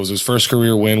 It was his first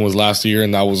career win was last year,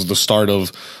 and that was the start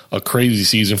of a crazy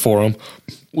season for him,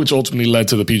 which ultimately led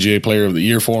to the PGA Player of the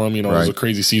Year for him. It was a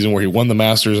crazy season where he won the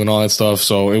Masters and all that stuff.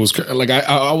 So it was like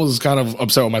I was kind of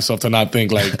upset with myself to not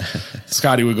think like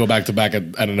Scotty would go back to back at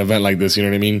an event like this. You know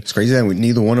what I mean? It's crazy that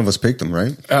neither one of us picked him,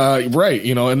 right? Right.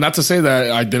 And not to say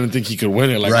that I didn't think he could win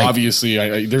it. Like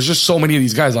obviously, there's just so many of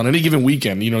these guys on any given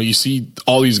weekend. You see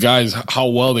all these guys how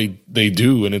well they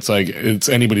do, and it's like it's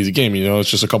anybody's game. It's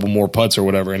just a couple more putts or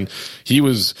whatever. And he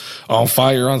was on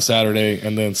fire on Saturday,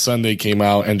 and then Sunday came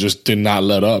out and just did not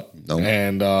let up. Nope.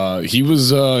 And he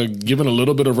was given a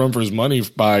little bit of run for his money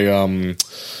by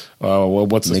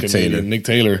what's the Canadian Nick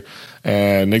Taylor.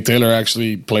 And Nick Taylor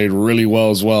actually played really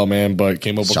well as well, man, but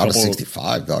came up a couple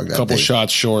 65, dog, couple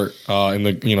shots short in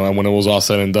the when it was all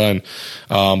said and done.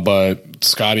 But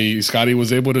Scotty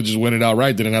was able to just win it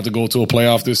outright. Didn't have to go to a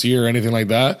playoff this year or anything like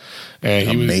that. And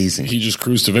he just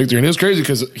cruised to victory. And it was crazy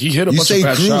because he hit a bunch of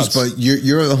bad shots. But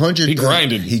you're 100. He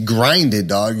grinded. He grinded,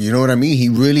 dog. You know what I mean? He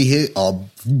really hit a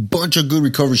bunch of good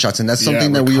recovery shots, and that's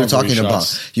something that we were talking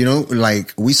about.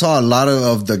 Like we saw a lot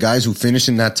of the guys who finished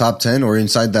in that top 10 or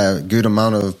inside that good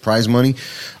amount of prize money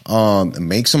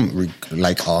make some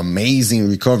amazing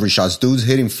recovery shots. Dudes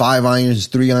hitting 5 irons,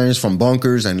 3 irons from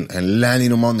bunkers and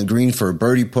landing them on the green for a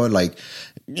birdie putt.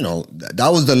 That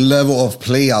was the level of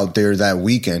play out there that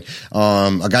weekend.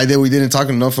 A guy that we didn't talk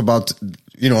enough about,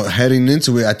 heading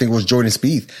into it, I think was Jordan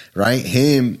Spieth, right?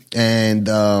 Him and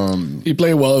he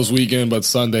played well this weekend, but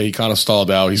Sunday he kind of stalled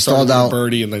out. He started with a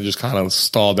birdie and then just kind of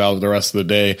stalled out the rest of the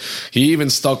day. He even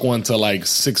stuck one to like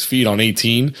 6 feet on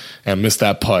 18 and missed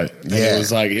that putt. And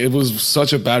it was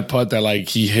such a bad putt that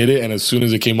he hit it, and as soon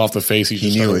as it came off the face, he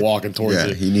just started walking towards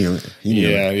it. He knew it.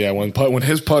 Yeah. When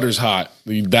his putter's hot,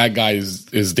 that guy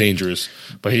is dangerous,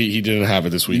 but he didn't have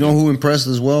it this week. You know who impressed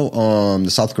as well?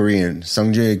 The South Korean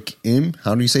Sungjae Im.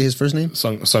 How do you say his first name?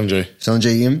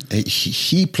 Sungjae Im.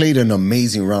 He played an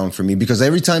amazing round for me because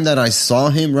every time that I saw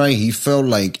him, right, he felt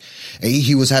like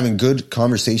he was having good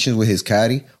conversations with his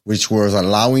caddy, which was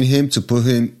allowing him to put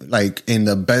him in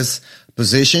the best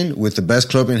position with the best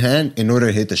club in hand in order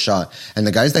to hit the shot. And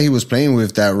the guys that he was playing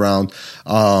with that round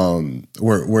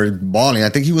were balling. I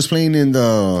think he was playing in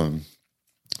the...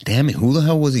 Damn it, who the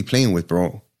hell was he playing with,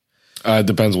 bro? It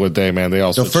depends what day, man.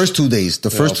 The first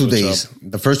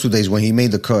 2 days when he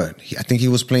made the cut, I think he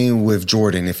was playing with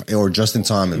Jordan or Justin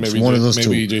Thomas. One of those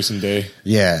two. Maybe Jason Day.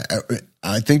 Yeah,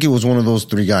 I think it was one of those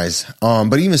 3 guys.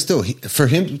 But even still, for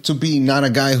him to be not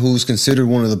a guy who's considered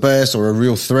one of the best or a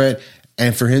real threat,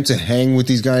 and for him to hang with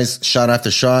these guys shot after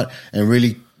shot and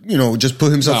really, just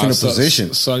put himself in a position.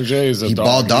 Sungjae is a dog.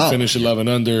 Balled out. He finished 11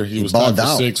 under. He was tied for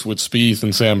 6 with Spieth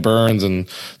and Sam Burns and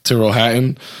Tyrrell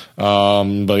Hatton.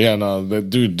 But yeah, no,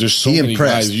 dude, there's so many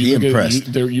guys.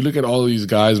 You look at all these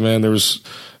guys, man. There was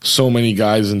so many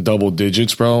guys in double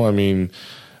digits, bro. I mean,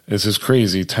 this is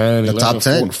crazy. 10, the 11, top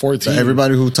 10, 14.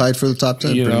 Everybody who tied for the top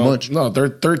 10, pretty much. No, there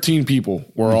 13 people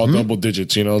were all double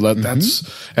digits.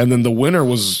 That's and then the winner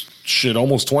was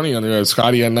almost 20 under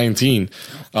Scotty at 19.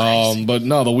 But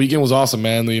no, the weekend was awesome,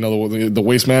 man. The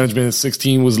Waste Management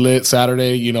 16 was lit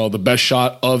Saturday. The best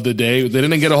shot of the day. They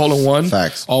didn't get a hole in one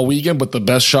all weekend, but the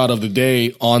best shot of the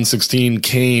day on 16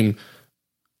 came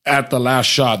at the last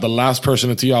shot. The last person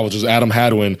to tee off, which was Adam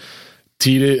Hadwin,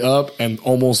 teed it up and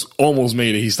almost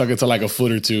made it. He stuck it to like a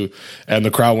foot or two, and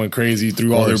the crowd went crazy,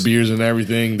 threw all their beers and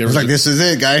everything. There was like, this is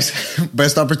it, guys.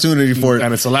 Best opportunity for it.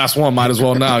 And it's the last one. Might as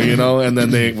well now, you know? And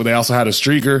then they also had a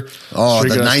streaker. Oh,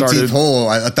 the 19th hole.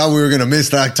 I thought we were going to miss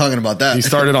that talking about that. He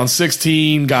started on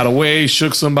 16, got away,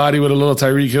 shook somebody with a little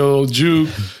Tyreek Hill juke.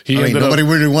 Nobody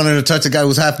really wanted to touch a guy who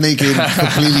was half naked,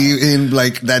 completely in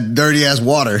like that dirty ass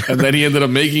water. And then he ended up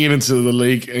making it into the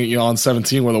lake, you know, on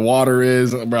 17 where the water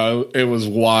is. Bro, it was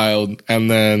wild. And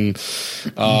then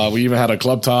we even had a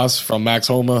club toss from Max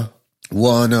Homa.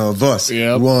 One of us.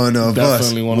 Yeah, one of us.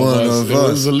 Definitely one of us. It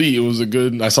was elite. It was a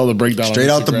good. I saw the breakdown. Straight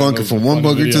out the bunker from one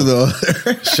bunker to the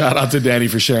other. Shout out to Danny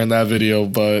for sharing that video.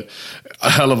 But a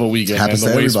hell of a weekend. And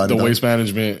the waste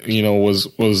management, you know,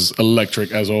 was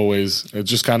electric as always. It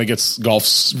just kind of gets golf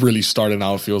really started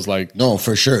now. It feels like. No,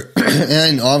 for sure.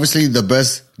 And obviously, the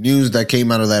best news that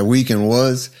came out of that weekend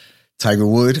was Tiger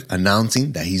Woods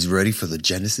announcing that he's ready for the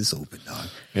Genesis Open, dog.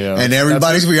 Yeah, and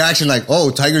everybody's reaction like, "Oh,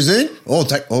 Tiger's in!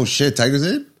 Oh shit, Tiger's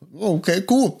in! Oh, okay,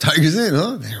 cool, Tiger's in,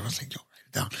 huh?" And everyone's like, "Yo, write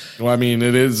it down." Well, I mean,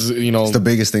 it is, you know, it's the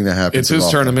biggest thing that happened. It's his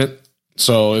tournament,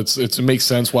 so it makes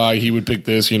sense why he would pick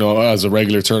this, you know, as a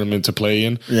regular tournament to play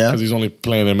in. Yeah, because he's only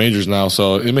playing in majors now,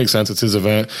 so it makes sense. It's his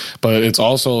event, but it's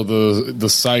also the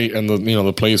site and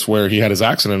the place where he had his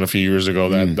accident a few years ago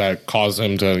that caused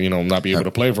him to, you know, not be able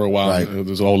to play for a while. Right.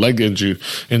 There's a whole leg injury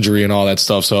and all that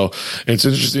stuff. So it's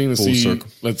interesting to see. Circle.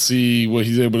 Let's see what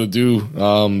he's able to do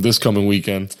this coming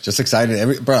weekend. Just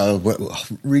excited,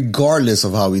 regardless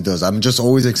of how he does. I'm just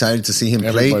always excited to see him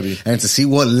play and to see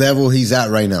what level he's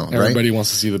at right now. Everybody wants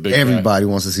to see the big. Everybody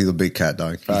wants to see the big cat,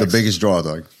 dog. He's the biggest draw,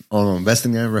 dog. Best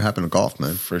thing that ever happened to golf,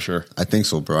 man. For sure. I think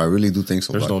so, bro. I really do think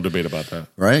so. There's no debate about that.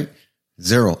 Right?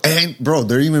 Zero. And, bro,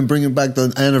 they're even bringing back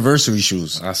the anniversary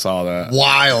shoes. I saw that.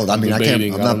 Wild. I'm not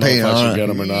paying. I should get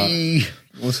them or not.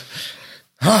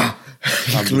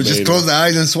 We'll just close the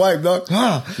eyes and swipe, dog.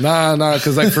 Nah,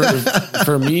 because like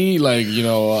for me, like, you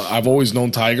know, I've always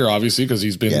known Tiger, obviously, because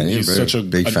he's such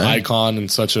an icon and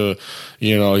such a,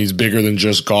 you know, he's bigger than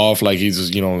just golf. Like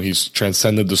he's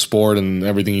transcended the sport and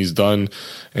everything he's done.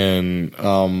 And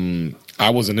I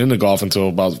wasn't into golf until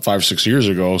about 5 or 6 years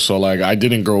ago. So like I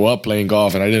didn't grow up playing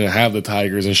golf and I didn't have the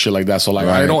Tigers and shit like that. So like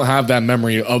I don't have that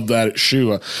memory of that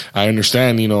shoe. I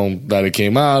understand, you know, that it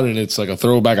came out and it's like a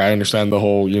throwback. I understand the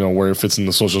whole, you know, where it fits in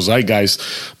the social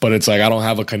zeitgeist, but it's like I don't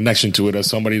have a connection to it as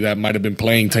somebody that might have been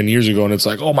playing 10 years ago and it's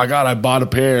like, oh my God, I bought a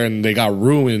pair and they got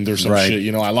ruined or some shit.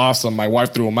 You know, I lost them. My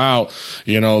wife threw them out.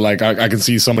 You know, like I can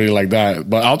see somebody like that.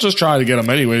 But I'll just try to get them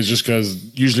anyways just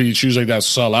because usually shoes like that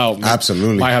sell out.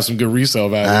 Absolutely. Might have some good resale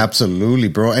value. Absolutely,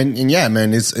 bro. And yeah,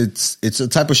 man, it's a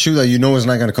type of shoe that you know is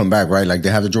not going to come back, right? Like they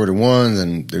have the Jordan 1s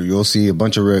and you'll see a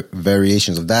bunch of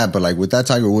variations of that. But like with that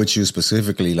Tiger Woods shoe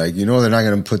specifically, like, you know, they're not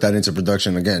going to put that into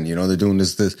production again. You know, they're doing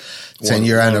this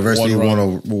 10-year anniversary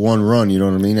one run, you know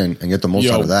what I mean? And get the most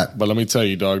out of that. But let me tell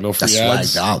you, dog, no free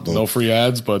ads. No free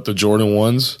ads, but the Jordan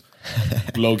 1s,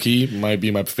 low key, might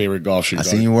be my favorite golf shoe. I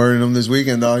seen you wearing them this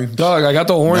weekend, dog. Dog, I got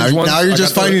the orange ones. Now you're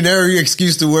just finding every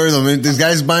excuse to wear them. And this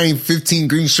guy's buying 15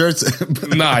 green shirts.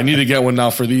 Nah, I need to get one now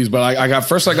for these. But I got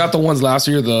the ones last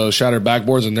year, the shattered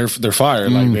backboards, and they're fire.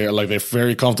 They're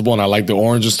very comfortable, and I like the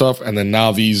orange and stuff. And then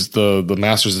now these the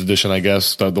Masters edition, I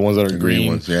guess, the ones that are green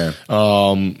ones, yeah.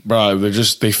 Bro,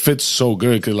 they fit so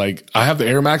good because like I have the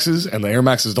Air Maxes, and the Air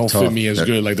Maxes don't fit me as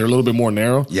good. Like they're a little bit more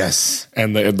narrow. Yes,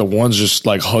 and the ones just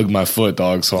like hug my foot,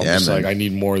 dog. So I'm just like, I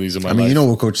need more of these in my life. I mean, you know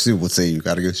what Coach Steve would say? You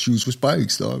got to get shoes with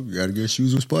spikes, dog. You got to get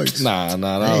shoes with spikes. Nah,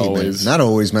 not always. Man. Not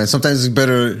always, man. Sometimes it's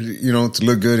better, you know, to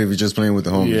look good if you're just playing with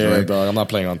the homies, right? Dog. I'm not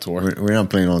playing on tour. We're not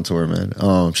playing on tour, man.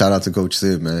 Shout out to Coach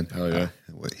Steve, man. Oh yeah,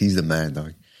 he's the man,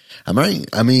 dog. I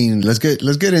mean, let's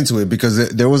get into it because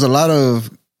there was a lot of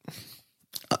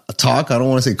talk. I don't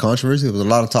want to say controversy. There was a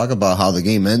lot of talk about how the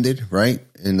game ended, right?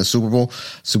 In the Super Bowl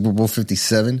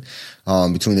 57,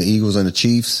 between the Eagles and the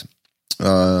Chiefs.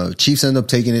 Chiefs end up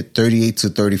taking it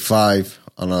 38-35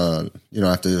 on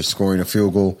after scoring a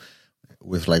field goal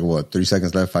with 5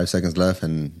 seconds left.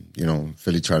 And, you know,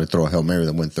 Philly tried to throw a Hail Mary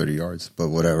that went 30 yards, but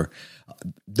whatever.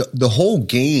 The whole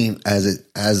game as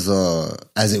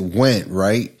it went,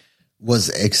 right, was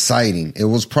exciting. It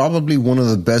was probably one of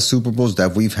the best Super Bowls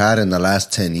that we've had in the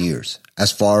last 10 years,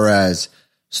 as far as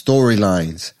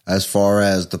storylines, as far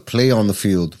as the play on the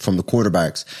field from the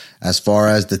quarterbacks, as far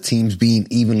as the teams being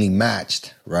evenly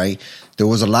matched, right? There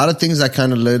was a lot of things that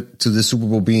kind of led to the Super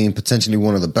Bowl being potentially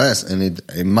one of the best. And it,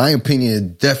 in my opinion,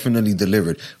 it definitely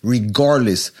delivered,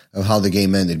 regardless of how the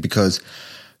game ended, because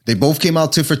they both came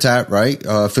out tit for tat, right?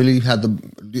 Philly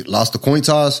lost the coin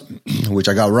toss, which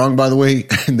I got wrong, by the way,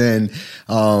 and then,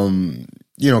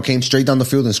 came straight down the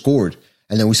field and scored.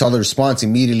 And then we saw the response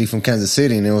immediately from Kansas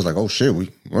City, and it was like, oh shit, we're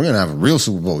going to have a real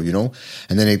Super Bowl, you know?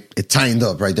 And then it tightened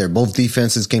up right there. Both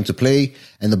defenses came to play.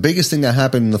 And the biggest thing that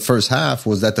happened in the first half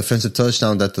was that defensive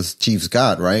touchdown that the Chiefs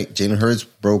got, right? Jalen Hurts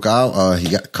broke out.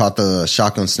 He caught the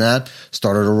shotgun snap,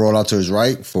 started to roll out to his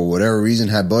right for whatever reason,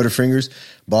 had butterfingers.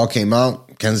 Ball came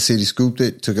out. Kansas City scooped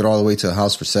it, took it all the way to the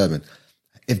house for 7.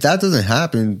 If that doesn't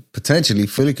happen, potentially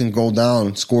Philly can go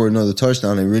down, score another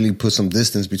touchdown, and really put some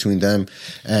distance between them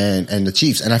and the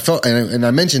Chiefs. And I felt, and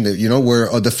I mentioned it, you know,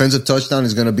 where a defensive touchdown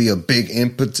is going to be a big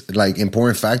input, like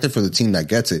important factor for the team that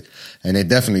gets it, and it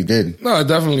definitely did. No, it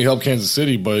definitely helped Kansas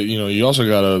City, but you know, you also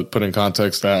got to put in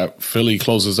context that Philly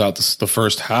closes out the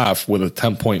first half with a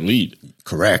 10-point lead.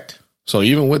 Correct. So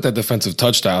even with that defensive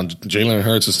touchdown, Jalen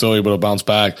Hurts is still able to bounce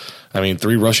back. I mean,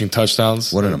 3 rushing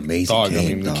touchdowns. What an amazing game,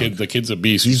 I mean, dog. the kid's a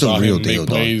beast. He's you saw a real him deal, make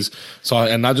plays.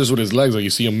 And not just with his legs. Like, you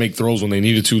see him make throws when they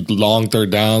needed to, long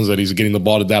third downs, that he's getting the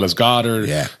ball to Dallas Goedert,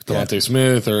 Devontae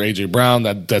Smith, or A.J. Brown.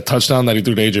 That touchdown that he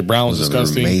threw to A.J. Brown was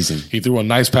disgusting. Amazing. He threw a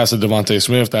nice pass to Devontae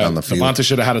Smith that Devontae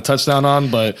should have had a touchdown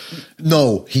on, but...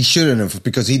 No, he shouldn't have,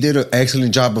 because he did an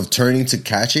excellent job of turning to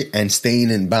catch it and staying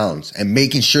in bounds and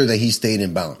making sure that he stayed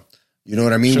in bounds. You know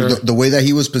what I mean? Sure. The way that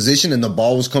he was positioned and the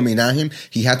ball was coming at him,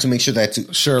 he had to make sure that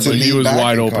but he was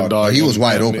wide open, dog. He was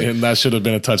wide open. And that should have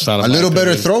been a touchdown. A little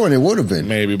better throw, and it would have been.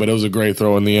 Maybe, but it was a great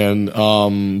throw in the end.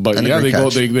 But yeah,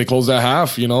 they close that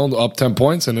half, you know, up 10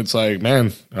 points, and it's like,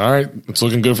 man, all right, it's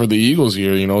looking good for the Eagles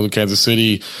here. You know, the Kansas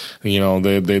City, you know,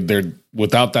 they're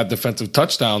without that defensive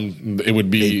touchdown, it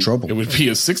would be trouble. It would be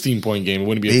a 16-point game. It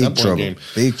wouldn't be a 10-point game.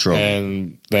 Big trouble.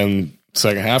 And then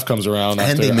second half comes around.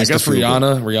 After, I guess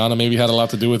Rihanna maybe had a lot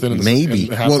to do with it. Maybe.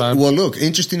 Well, look,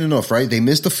 interesting enough, right? They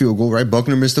missed the field goal, right?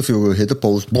 Buckner missed the field goal, hit the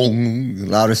post, boom,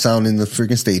 loudest sound in the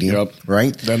freaking stadium,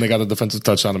 right? Then they got the defensive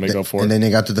touchdown to make up for it. And then they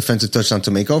got the defensive touchdown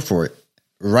to make up for it.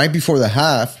 Right before the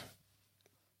half,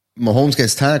 Mahomes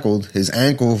gets tackled. His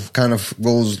ankle kind of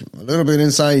goes a little bit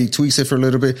inside. He tweaks it for a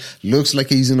little bit. Looks like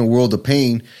he's in a world of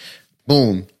pain.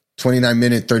 Boom,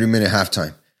 29-minute, 30-minute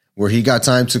halftime, where he got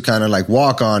time to kind of like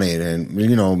walk on it and,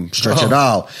 you know, stretch it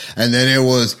out. And then it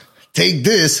was, take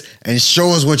this and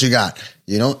show us what you got,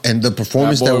 you know? And the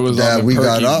performance that we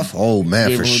got off, oh,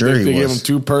 man, for sure They gave him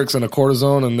 2 perks and a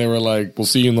cortisone, and they were like, we'll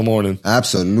see you in the morning.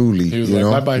 Absolutely. He was you like,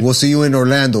 know? bye-bye. We'll see you in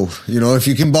Orlando. You know, if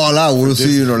you can ball out, we'll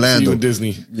see you in Orlando. See you in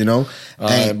Disney. You know?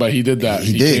 But he did that.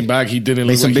 He came back. He didn't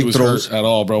look like he was hurt at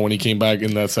all, bro, when he came back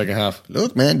in that second half.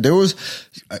 Look, man, there was,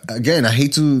 again, I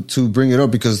hate to bring it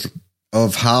up because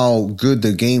of how good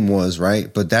the game was,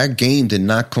 right? But that game did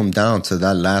not come down to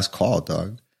that last call,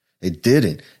 dog. It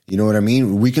didn't. You know what I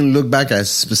mean? We can look back at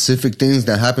specific things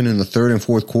that happened in the third and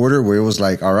fourth quarter where it was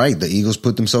like, all right, the Eagles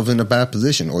put themselves in a bad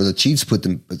position, or the Chiefs put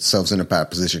themselves in a bad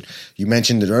position. You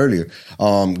mentioned it earlier.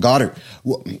 Goddard,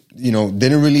 you know,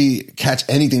 didn't really catch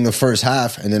anything the first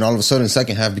half, and then all of a sudden,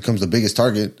 second half becomes the biggest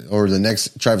target, or the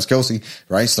next Travis Kelce,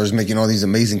 right? Starts making all these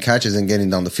amazing catches and getting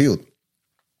down the field.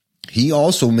 He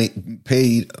also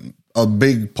paid a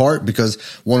big part because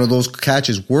one of those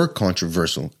catches were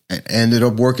controversial and ended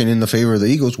up working in the favor of the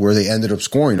Eagles, where they ended up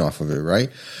scoring off of it, right?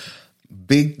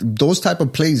 Those type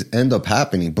of plays end up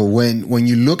happening. But when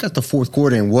you look at the fourth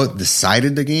quarter and what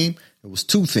decided the game, it was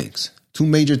 2 things. 2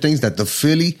 major things that the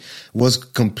Philly was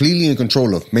completely in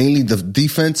control of, mainly the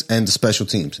defense and the special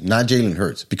teams, not Jalen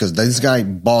Hurts, because this guy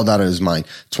balled out of his mind.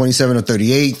 27 of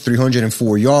 38,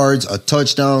 304 yards, a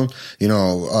touchdown, you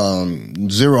know,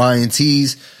 0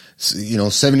 INTs, you know,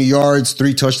 70 yards,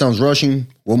 3 touchdowns rushing.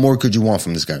 What more could you want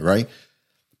from this guy, right?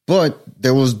 But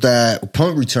there was that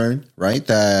punt return, right?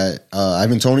 That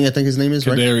Ivan Toney, I think his name is,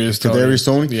 right? Kadarius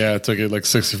Toney. Yeah, it took it like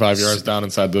 65 yards down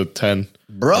inside the 10.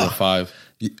 Bruh. 5.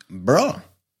 Bruh,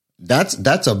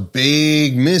 that's a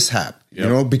big mishap, you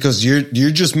know, because you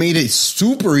just made it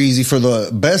super easy for the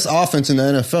best offense in the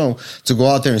NFL to go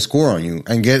out there and score on you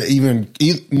and get even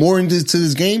more into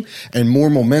this game and more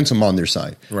momentum on their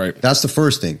side. Right. That's the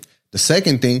first thing. The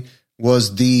second thing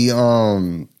was the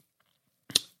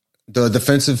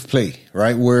defensive play,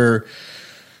 right, where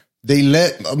they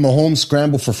let Mahomes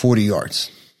scramble for 40 yards.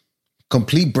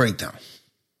 Complete breakdown.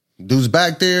 Dude's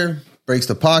back there, breaks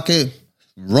the pocket,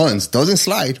 runs, doesn't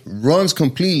slide, runs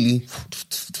completely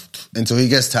until he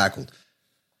gets tackled.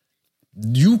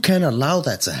 You can't allow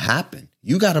that to happen.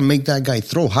 You got to make that guy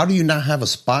throw. How do you not have a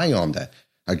spy on that?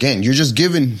 Again, you're just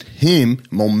giving him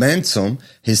momentum,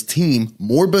 his team,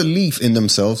 more belief in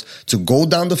themselves to go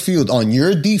down the field on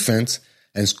your defense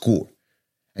and score.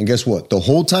 And guess what? The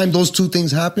whole time those two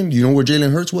things happened, you know where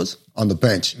Jalen Hurts was? On the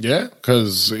bench. Yeah,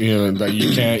 because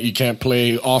you can't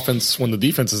play offense when the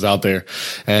defense is out there,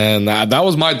 and that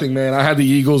was my thing, man. I had the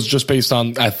Eagles just based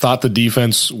on I thought the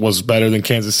defense was better than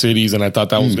Kansas City's, and I thought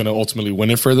that was going to ultimately win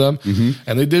it for them.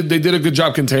 And they did a good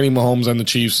job containing Mahomes and the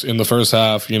Chiefs in the first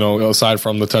half. You know, aside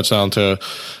from the touchdown to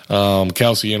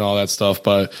Kelsey and all that stuff,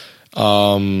 but.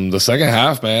 The second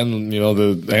half, man, you know,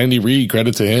 the Andy Reid,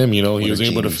 credit to him, you know, he was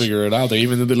able to figure it out. They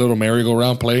even did the little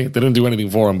merry-go-round play. They didn't do anything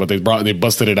for him, but they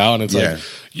busted it out, and it's like,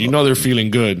 you know, they're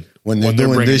feeling good when they're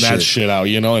bringing that shit out,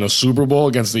 you know, in a Super Bowl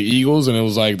against the Eagles, and it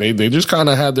was like they just kind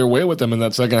of had their way with them in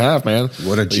that second half, man.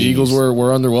 The Eagles were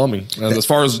underwhelming, and as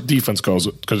far as defense goes,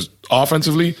 because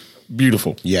offensively,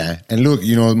 beautiful. Yeah, and look,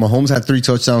 you know, Mahomes had 3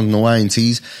 touchdowns, no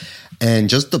INTs. And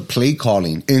just the play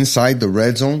calling inside the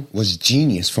red zone was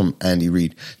genius from Andy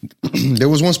Reid. There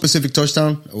was one specific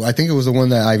touchdown. I think it was the one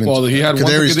that Ivan. Well, he had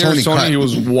Kadarius Toney. He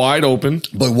was wide open.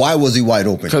 But why was he wide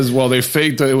open? Because they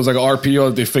faked. It was like an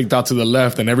RPO. They faked out to the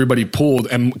left, and everybody pulled.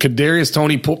 And Kadarius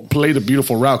Toney played a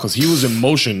beautiful route because he was in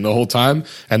motion the whole time,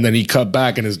 and then he cut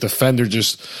back, and his defender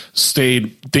just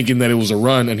stayed thinking that it was a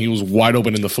run, and he was wide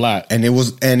open in the flat. And it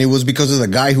was because of the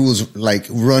guy who was like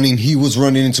running. He was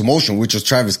running into motion, which was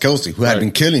Travis Kelce, who had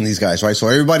been killing these guys, right? So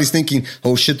everybody's thinking,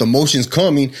 oh shit, the motion's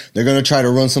coming. They're going to try to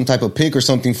run some type of pick or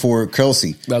something for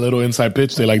Kelce. That little inside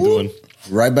pitch they like doing.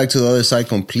 Right back to the other side,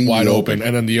 completely wide open.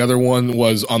 And then the other one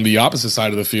was on the opposite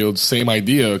side of the field. Same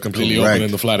idea, completely open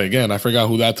in the flat again. I forgot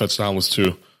who that touchdown was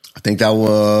to. I think that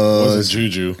was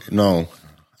Juju. No,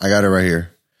 I got it right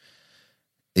here.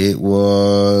 It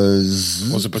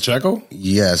was it Pacheco?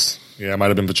 Yes. Yeah, it might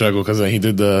have been Pacheco because he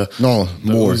did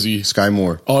Moore. Sky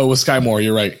Moore. Oh, it was Sky Moore.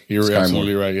 You're right. You're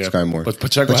absolutely right. Yeah, Sky Moore. But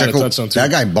Pacheco had a touchdown too. That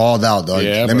guy balled out, dog.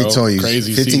 Yeah, Let me tell you,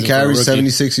 crazy 15 carries,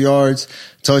 76 yards,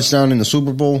 touchdown in the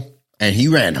Super Bowl, and he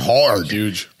ran hard.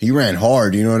 Huge. He ran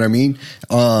hard. You know what I mean?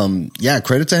 Yeah.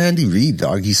 Credit to Andy Reid,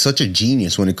 dog. He's such a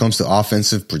genius when it comes to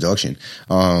offensive production.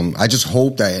 I just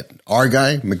hope that our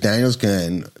guy McDaniels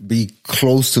can be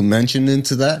close to mentioning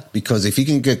to that, because if he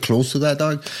can get close to that,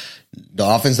 dog. The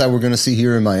offense that we're going to see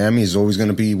here in Miami is always going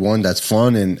to be one that's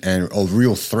fun and a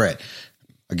real threat.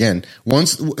 Again,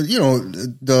 once, you know,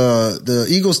 the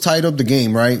Eagles tied up the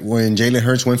game, right? When Jalen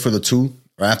Hurts went for the 2,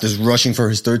 right after rushing for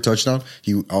his 3rd touchdown,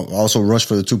 he also rushed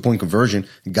for the 2-point conversion.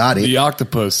 Got it. The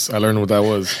octopus. I learned what that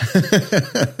was.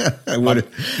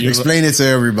 Explain it to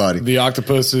everybody. The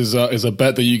octopus is a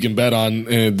bet that you can bet on.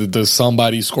 Does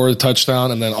somebody score a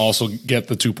touchdown and then also get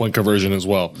the 2-point conversion as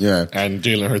well? Yeah. And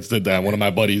Jalen Hurts did that. One of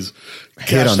my buddies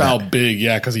cashed out big.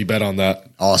 Yeah, because he bet on that.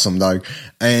 Awesome, dog.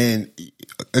 And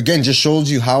again, just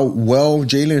shows you how well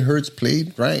Jalen Hurts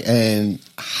played, right? And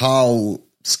how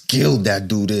skilled that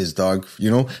dude is, dog.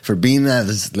 You know, for being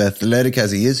as athletic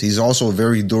as he is, he's also a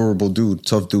very durable dude,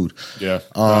 tough dude. Yeah,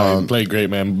 he played great,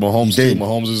 man.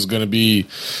 Mahomes is going to be,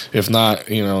 if not,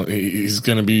 you know, he's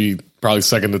going to be probably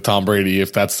second to Tom Brady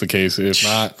if that's the case. If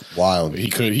not, wild. He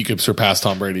could surpass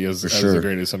Tom Brady as the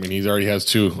greatest. I mean, he already has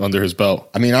 2 under his belt.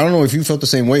 I mean, I don't know if you felt the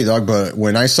same way, dog, but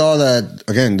when I saw that,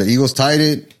 again, the Eagles tied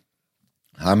it,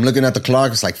 I'm looking at the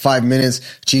clock. It's like 5 minutes.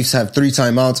 Chiefs have 3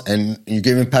 timeouts, and you're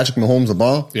giving Patrick Mahomes the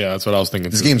ball. Yeah, that's what I was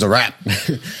thinking. This game's a wrap.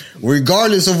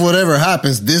 Regardless of whatever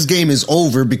happens, this game is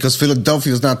over because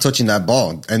Philadelphia's not touching that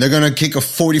ball. And they're going to kick a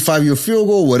 45-yard field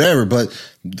goal, whatever, but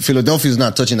Philadelphia's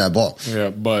not touching that ball. Yeah,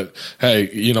 but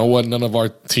hey, you know what? None of our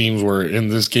teams were in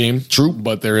this game. True.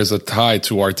 But there is a tie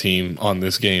to our team on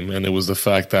this game, and it was the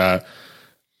fact that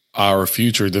our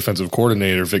future defensive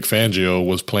coordinator, Vic Fangio,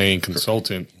 was playing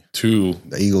consultant to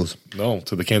the Eagles. No,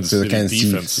 to the Kansas City defense.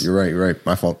 Chiefs. You're right.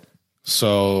 My fault.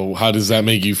 So how does that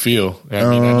make you feel? I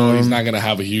mean, I know he's not going to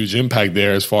have a huge impact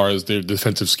there as far as their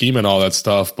defensive scheme and all that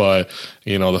stuff, but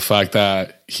you know, the fact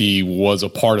that he was a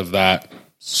part of that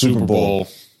Super Bowl.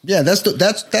 Yeah, that's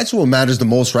what matters the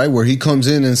most, right? Where he comes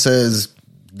in and says,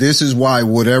 this is why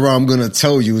whatever I'm going to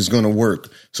tell you is going to work.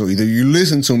 So either you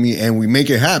listen to me and we make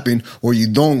it happen, or you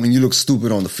don't and you look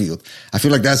stupid on the field. I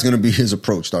feel like that's going to be his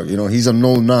approach, dog. You know, he's a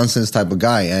no-nonsense type of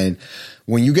guy. And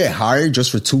when you get hired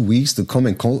just for 2 weeks to come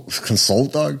and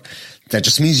consult, dog, that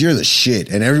just means you're the shit.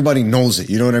 And everybody knows it.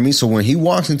 You know what I mean? So when he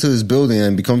walks into this building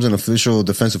and becomes an official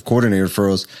defensive coordinator for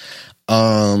us,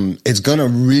 it's going to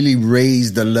really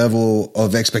raise the level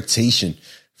of expectation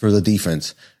for the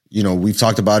defense. You know, we've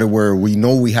talked about it where we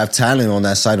know we have talent on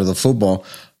that side of the football.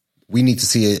 We need to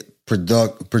see it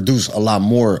produce a lot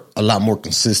more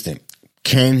consistent.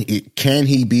 Can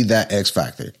he be that X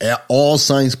factor? All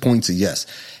signs point to yes.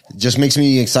 It just makes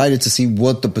me excited to see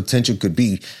what the potential could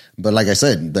be. But like I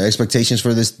said, the expectations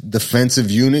for this defensive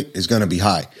unit is going to be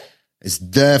high. It's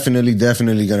definitely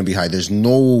going to be high. There's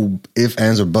no ifs,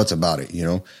 ands, or buts about it, you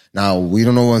know. Now, we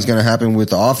don't know what's going to happen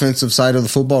with the offensive side of the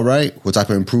football, right? What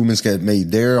type of improvements get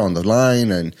made there on the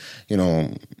line and, you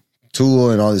know,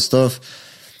 Tua and all this stuff.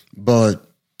 But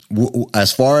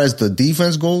as far as the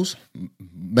defense goes,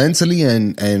 mentally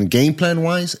and game plan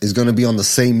wise, is going to be on the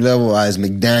same level as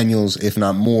McDaniels, if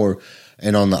not more,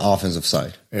 and on the offensive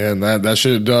side. And that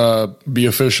should be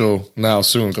official now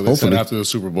soon, because they said after the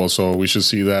Super Bowl, so we should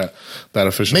see that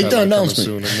official. Make the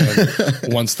announcement. Soon. And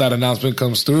then once that announcement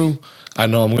comes through, I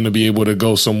know I'm going to be able to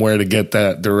go somewhere to get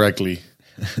that directly.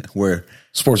 Where?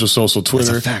 Sports or Social,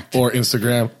 Twitter or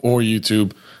Instagram or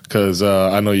YouTube, because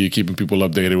I know you're keeping people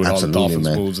updated with all the Dolphins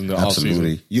moves in the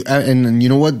offseason. And you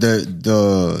know what? There's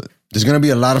going to be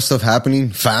a lot of stuff happening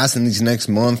fast in these next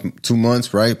month, 2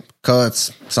 months, right? Cuts,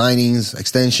 signings,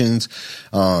 extensions.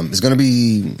 It's going to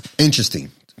be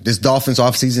interesting. This Dolphins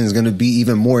offseason is going to be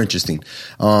even more interesting.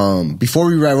 Before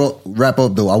we wrap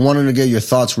up, though, I wanted to get your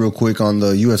thoughts real quick on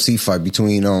the UFC fight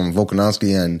between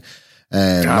Volkanovski and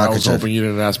God, I was hoping you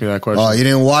didn't ask me that question. Oh, you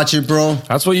didn't watch it, bro?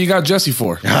 That's what you got Jesse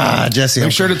for. Jesse.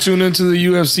 Make sure to tune into the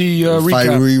UFC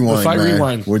recap. Fight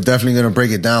Rewind. We're definitely going to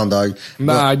break it down, dog.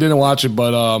 I didn't watch it,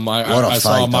 but I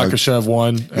saw Makhachev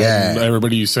won. And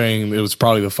everybody was saying it was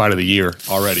probably the fight of the year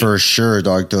already. For sure,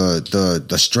 dog.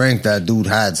 The strength that dude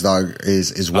has, dog,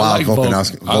 is wild.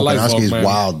 Volkanovski is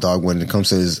wild, dog, when it comes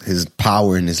to his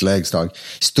power in his legs, dog.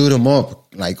 Stood him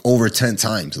up like over 10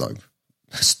 times, dog.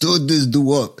 Stood this dude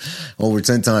up over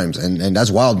 10 times. And that's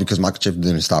wild because Makhachev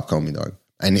didn't stop coming, dog.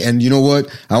 And you know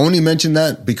what? I only mentioned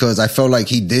that because I felt like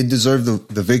he did deserve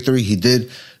the victory. He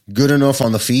did good enough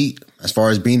on the feet as far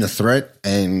as being a threat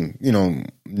and, you know,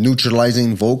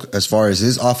 neutralizing Volk as far as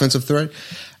his offensive threat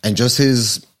and just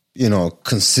his, you know,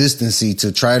 consistency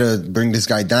to try to bring this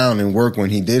guy down and work when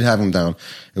he did have him down.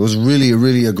 It was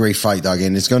really a great fight, dog.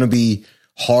 And it's going to be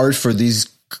hard for these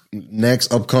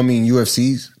next upcoming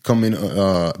UFCs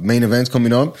main events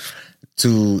coming up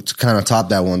to kind of top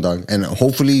that one, dog. And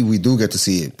hopefully we do get to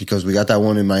see it because we got that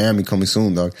one in Miami coming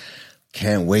soon, dog.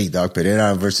 Can't wait, dog.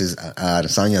 Pereira versus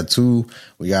Adesanya 2.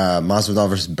 We got Masvidal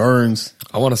versus Burns.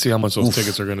 I want to see how much those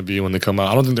tickets are going to be when they come out.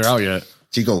 I don't think they're out yet.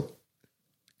 Chico,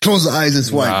 close the eyes and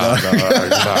swipe, dog.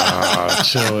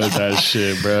 Chill with that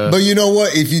shit, bro. But you know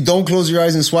what? If you don't close your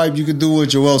eyes and swipe, you could do what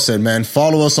Joel said, man.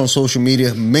 Follow us on social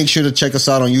media. Make sure to check us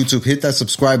out on YouTube. Hit that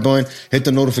subscribe button. Hit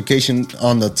the notification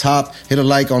on the top. Hit a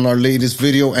like on our latest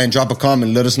video and drop a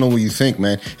comment. Let us know what you think,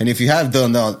 man. And if you have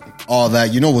done all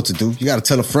that, you know what to do. You got to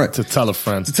tell a friend. To tell a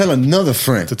friend. To tell another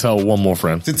friend. To tell one more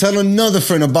friend. To tell another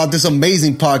friend about this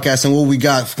amazing podcast and what we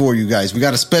got for you guys. We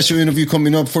got a special interview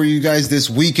coming up for you guys this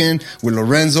weekend with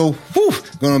Lorenzo. Whew,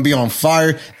 gonna be on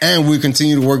fire. And we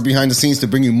continue to work behind the scenes to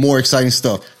bring you more exciting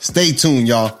stuff. Stay tuned,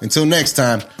 y'all. Until next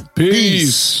time.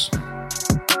 Peace.